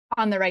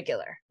on the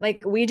regular.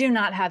 Like we do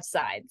not have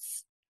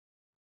sides.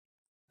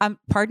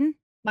 Pardon?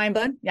 Mind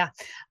blown? Yeah.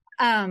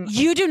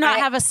 You do not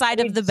have a side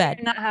of the bed.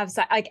 Do not have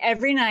side. Like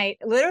every night,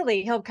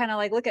 literally he'll kind of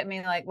like look at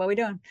me like, what are we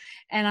doing?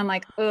 And I'm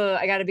like, oh,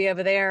 I got to be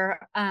over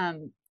there.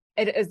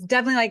 It is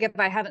definitely like if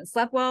I haven't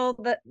slept well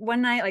that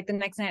one night, like the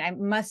next night, I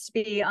must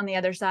be on the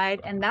other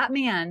side. And that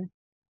man,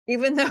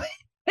 even though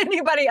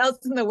anybody else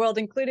in the world,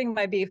 including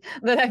my beef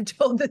that I've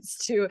told this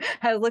to,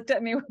 has looked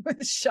at me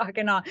with shock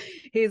and awe.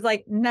 He's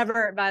like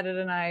never batted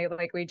an eye.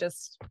 Like he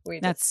just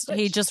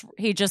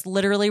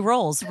literally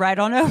rolls right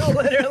on over.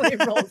 Literally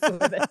rolls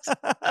with it.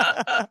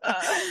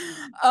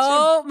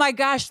 Oh my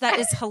gosh, that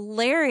is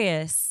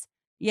hilarious.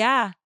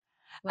 Yeah.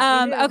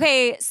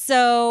 Okay.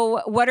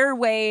 So what are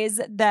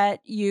ways that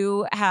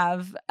you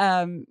have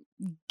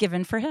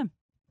given for him?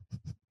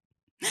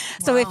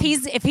 So if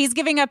he's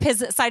giving up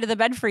his side of the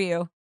bed for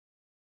you.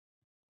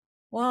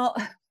 Well,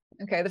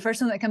 okay. The first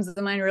one that comes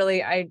to mind,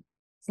 really, I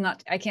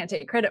can't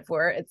take credit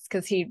for. It's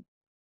because he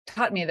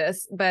taught me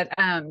this, but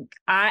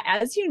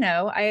as you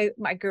know, I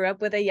grew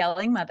up with a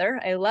yelling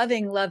mother, a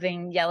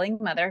loving yelling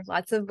mother,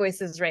 lots of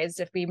voices raised.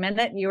 If we meant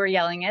it, you were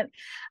yelling it.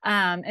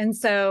 And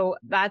so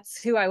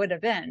that's who I would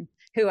have been,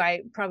 who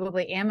I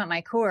probably am at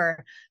my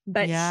core.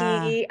 But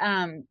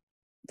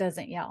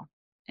doesn't yell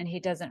and he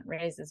doesn't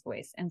raise his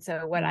voice. And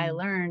so what I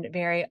learned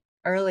very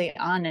early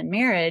on in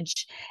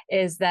marriage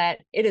is that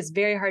it is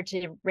very hard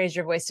to raise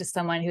your voice to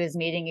someone who is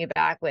meeting you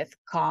back with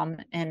calm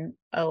and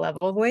a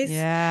level voice.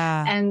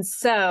 Yeah. And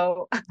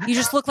so you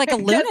just look like a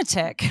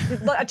lunatic.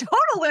 A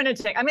total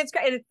lunatic. I mean,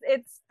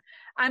 it's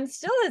I'm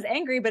still as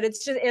angry, but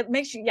it's just, it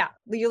makes you,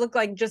 you look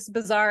like just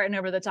bizarre and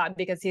over the top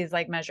because he's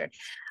like measured.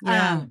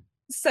 Yeah.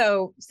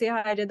 So see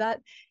how I did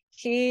that?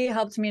 He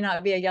helped me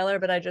not be a yeller,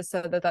 but I just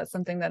said that that's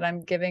something that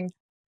I'm giving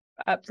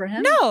up for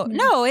him.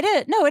 No, it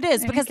is. No, it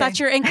is because that's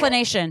your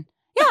inclination.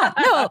 Yeah,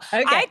 no,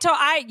 okay.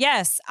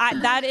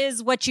 that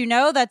is what you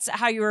know. That's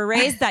how you were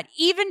raised. That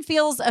even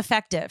feels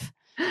effective.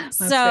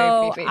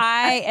 So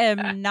I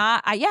am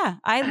not.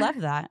 I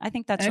love that. I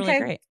think that's really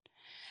great.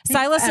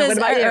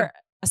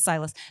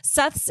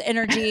 Seth's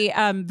energy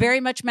very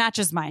much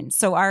matches mine.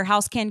 So our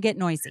house can get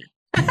noisy.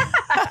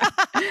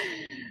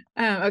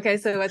 Okay,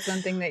 so what's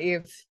something that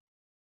you've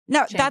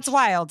changed? That's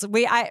wild.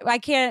 I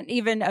can't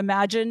even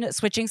imagine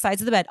switching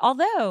sides of the bed.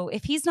 Although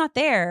if he's not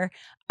there,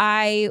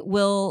 I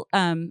will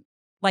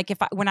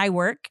when I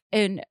work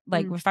and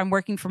if I'm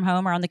working from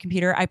home or on the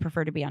computer, I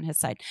prefer to be on his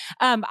side.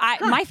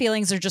 My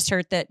feelings are just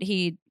hurt that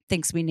he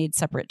thinks we need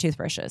separate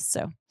toothbrushes.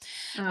 So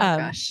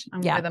gosh,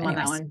 I'm with him on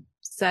that one.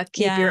 Seth,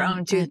 keep your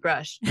own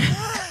toothbrush.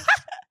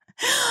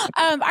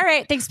 All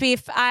right. Thanks,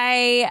 Beef.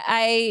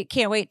 I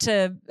can't wait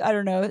to,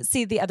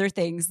 see the other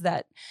things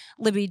that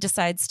Libby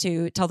decides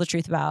to tell the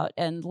truth about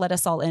and let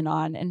us all in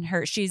on. And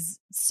she's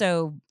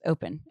so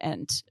open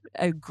and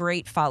a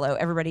great follow.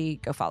 Everybody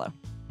go follow.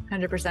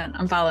 100%.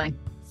 I'm following.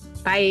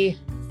 Bye.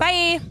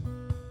 Bye.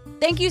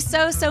 Thank you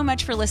so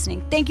much for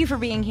listening. Thank you for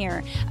being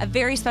here. A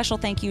very special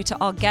thank you to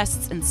all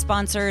guests and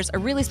sponsors. A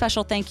really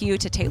special thank you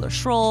to Taylor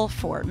Schroll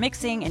for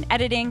mixing and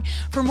editing.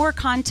 For more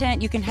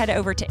content, you can head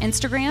over to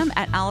Instagram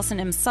at Allison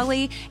M.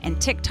 Sully and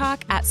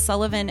TikTok at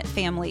Sullivan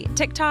Family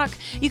TikTok.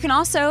 You can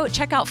also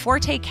check out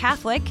Forte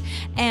Catholic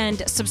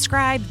and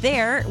subscribe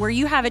there, where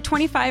you have a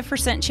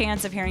 25%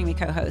 chance of hearing me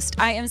co-host.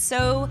 I am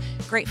so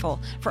grateful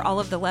for all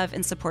of the love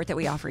and support that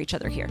we offer each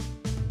other here.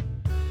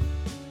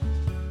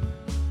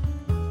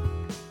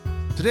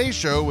 Today's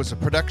show was a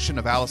production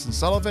of Allison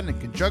Sullivan in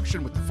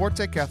conjunction with the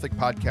Forte Catholic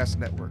Podcast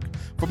Network.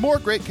 For more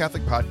great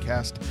Catholic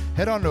podcasts,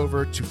 head on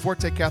over to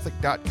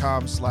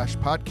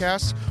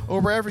fortecatholic.com/podcasts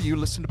or wherever you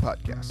listen to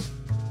podcasts.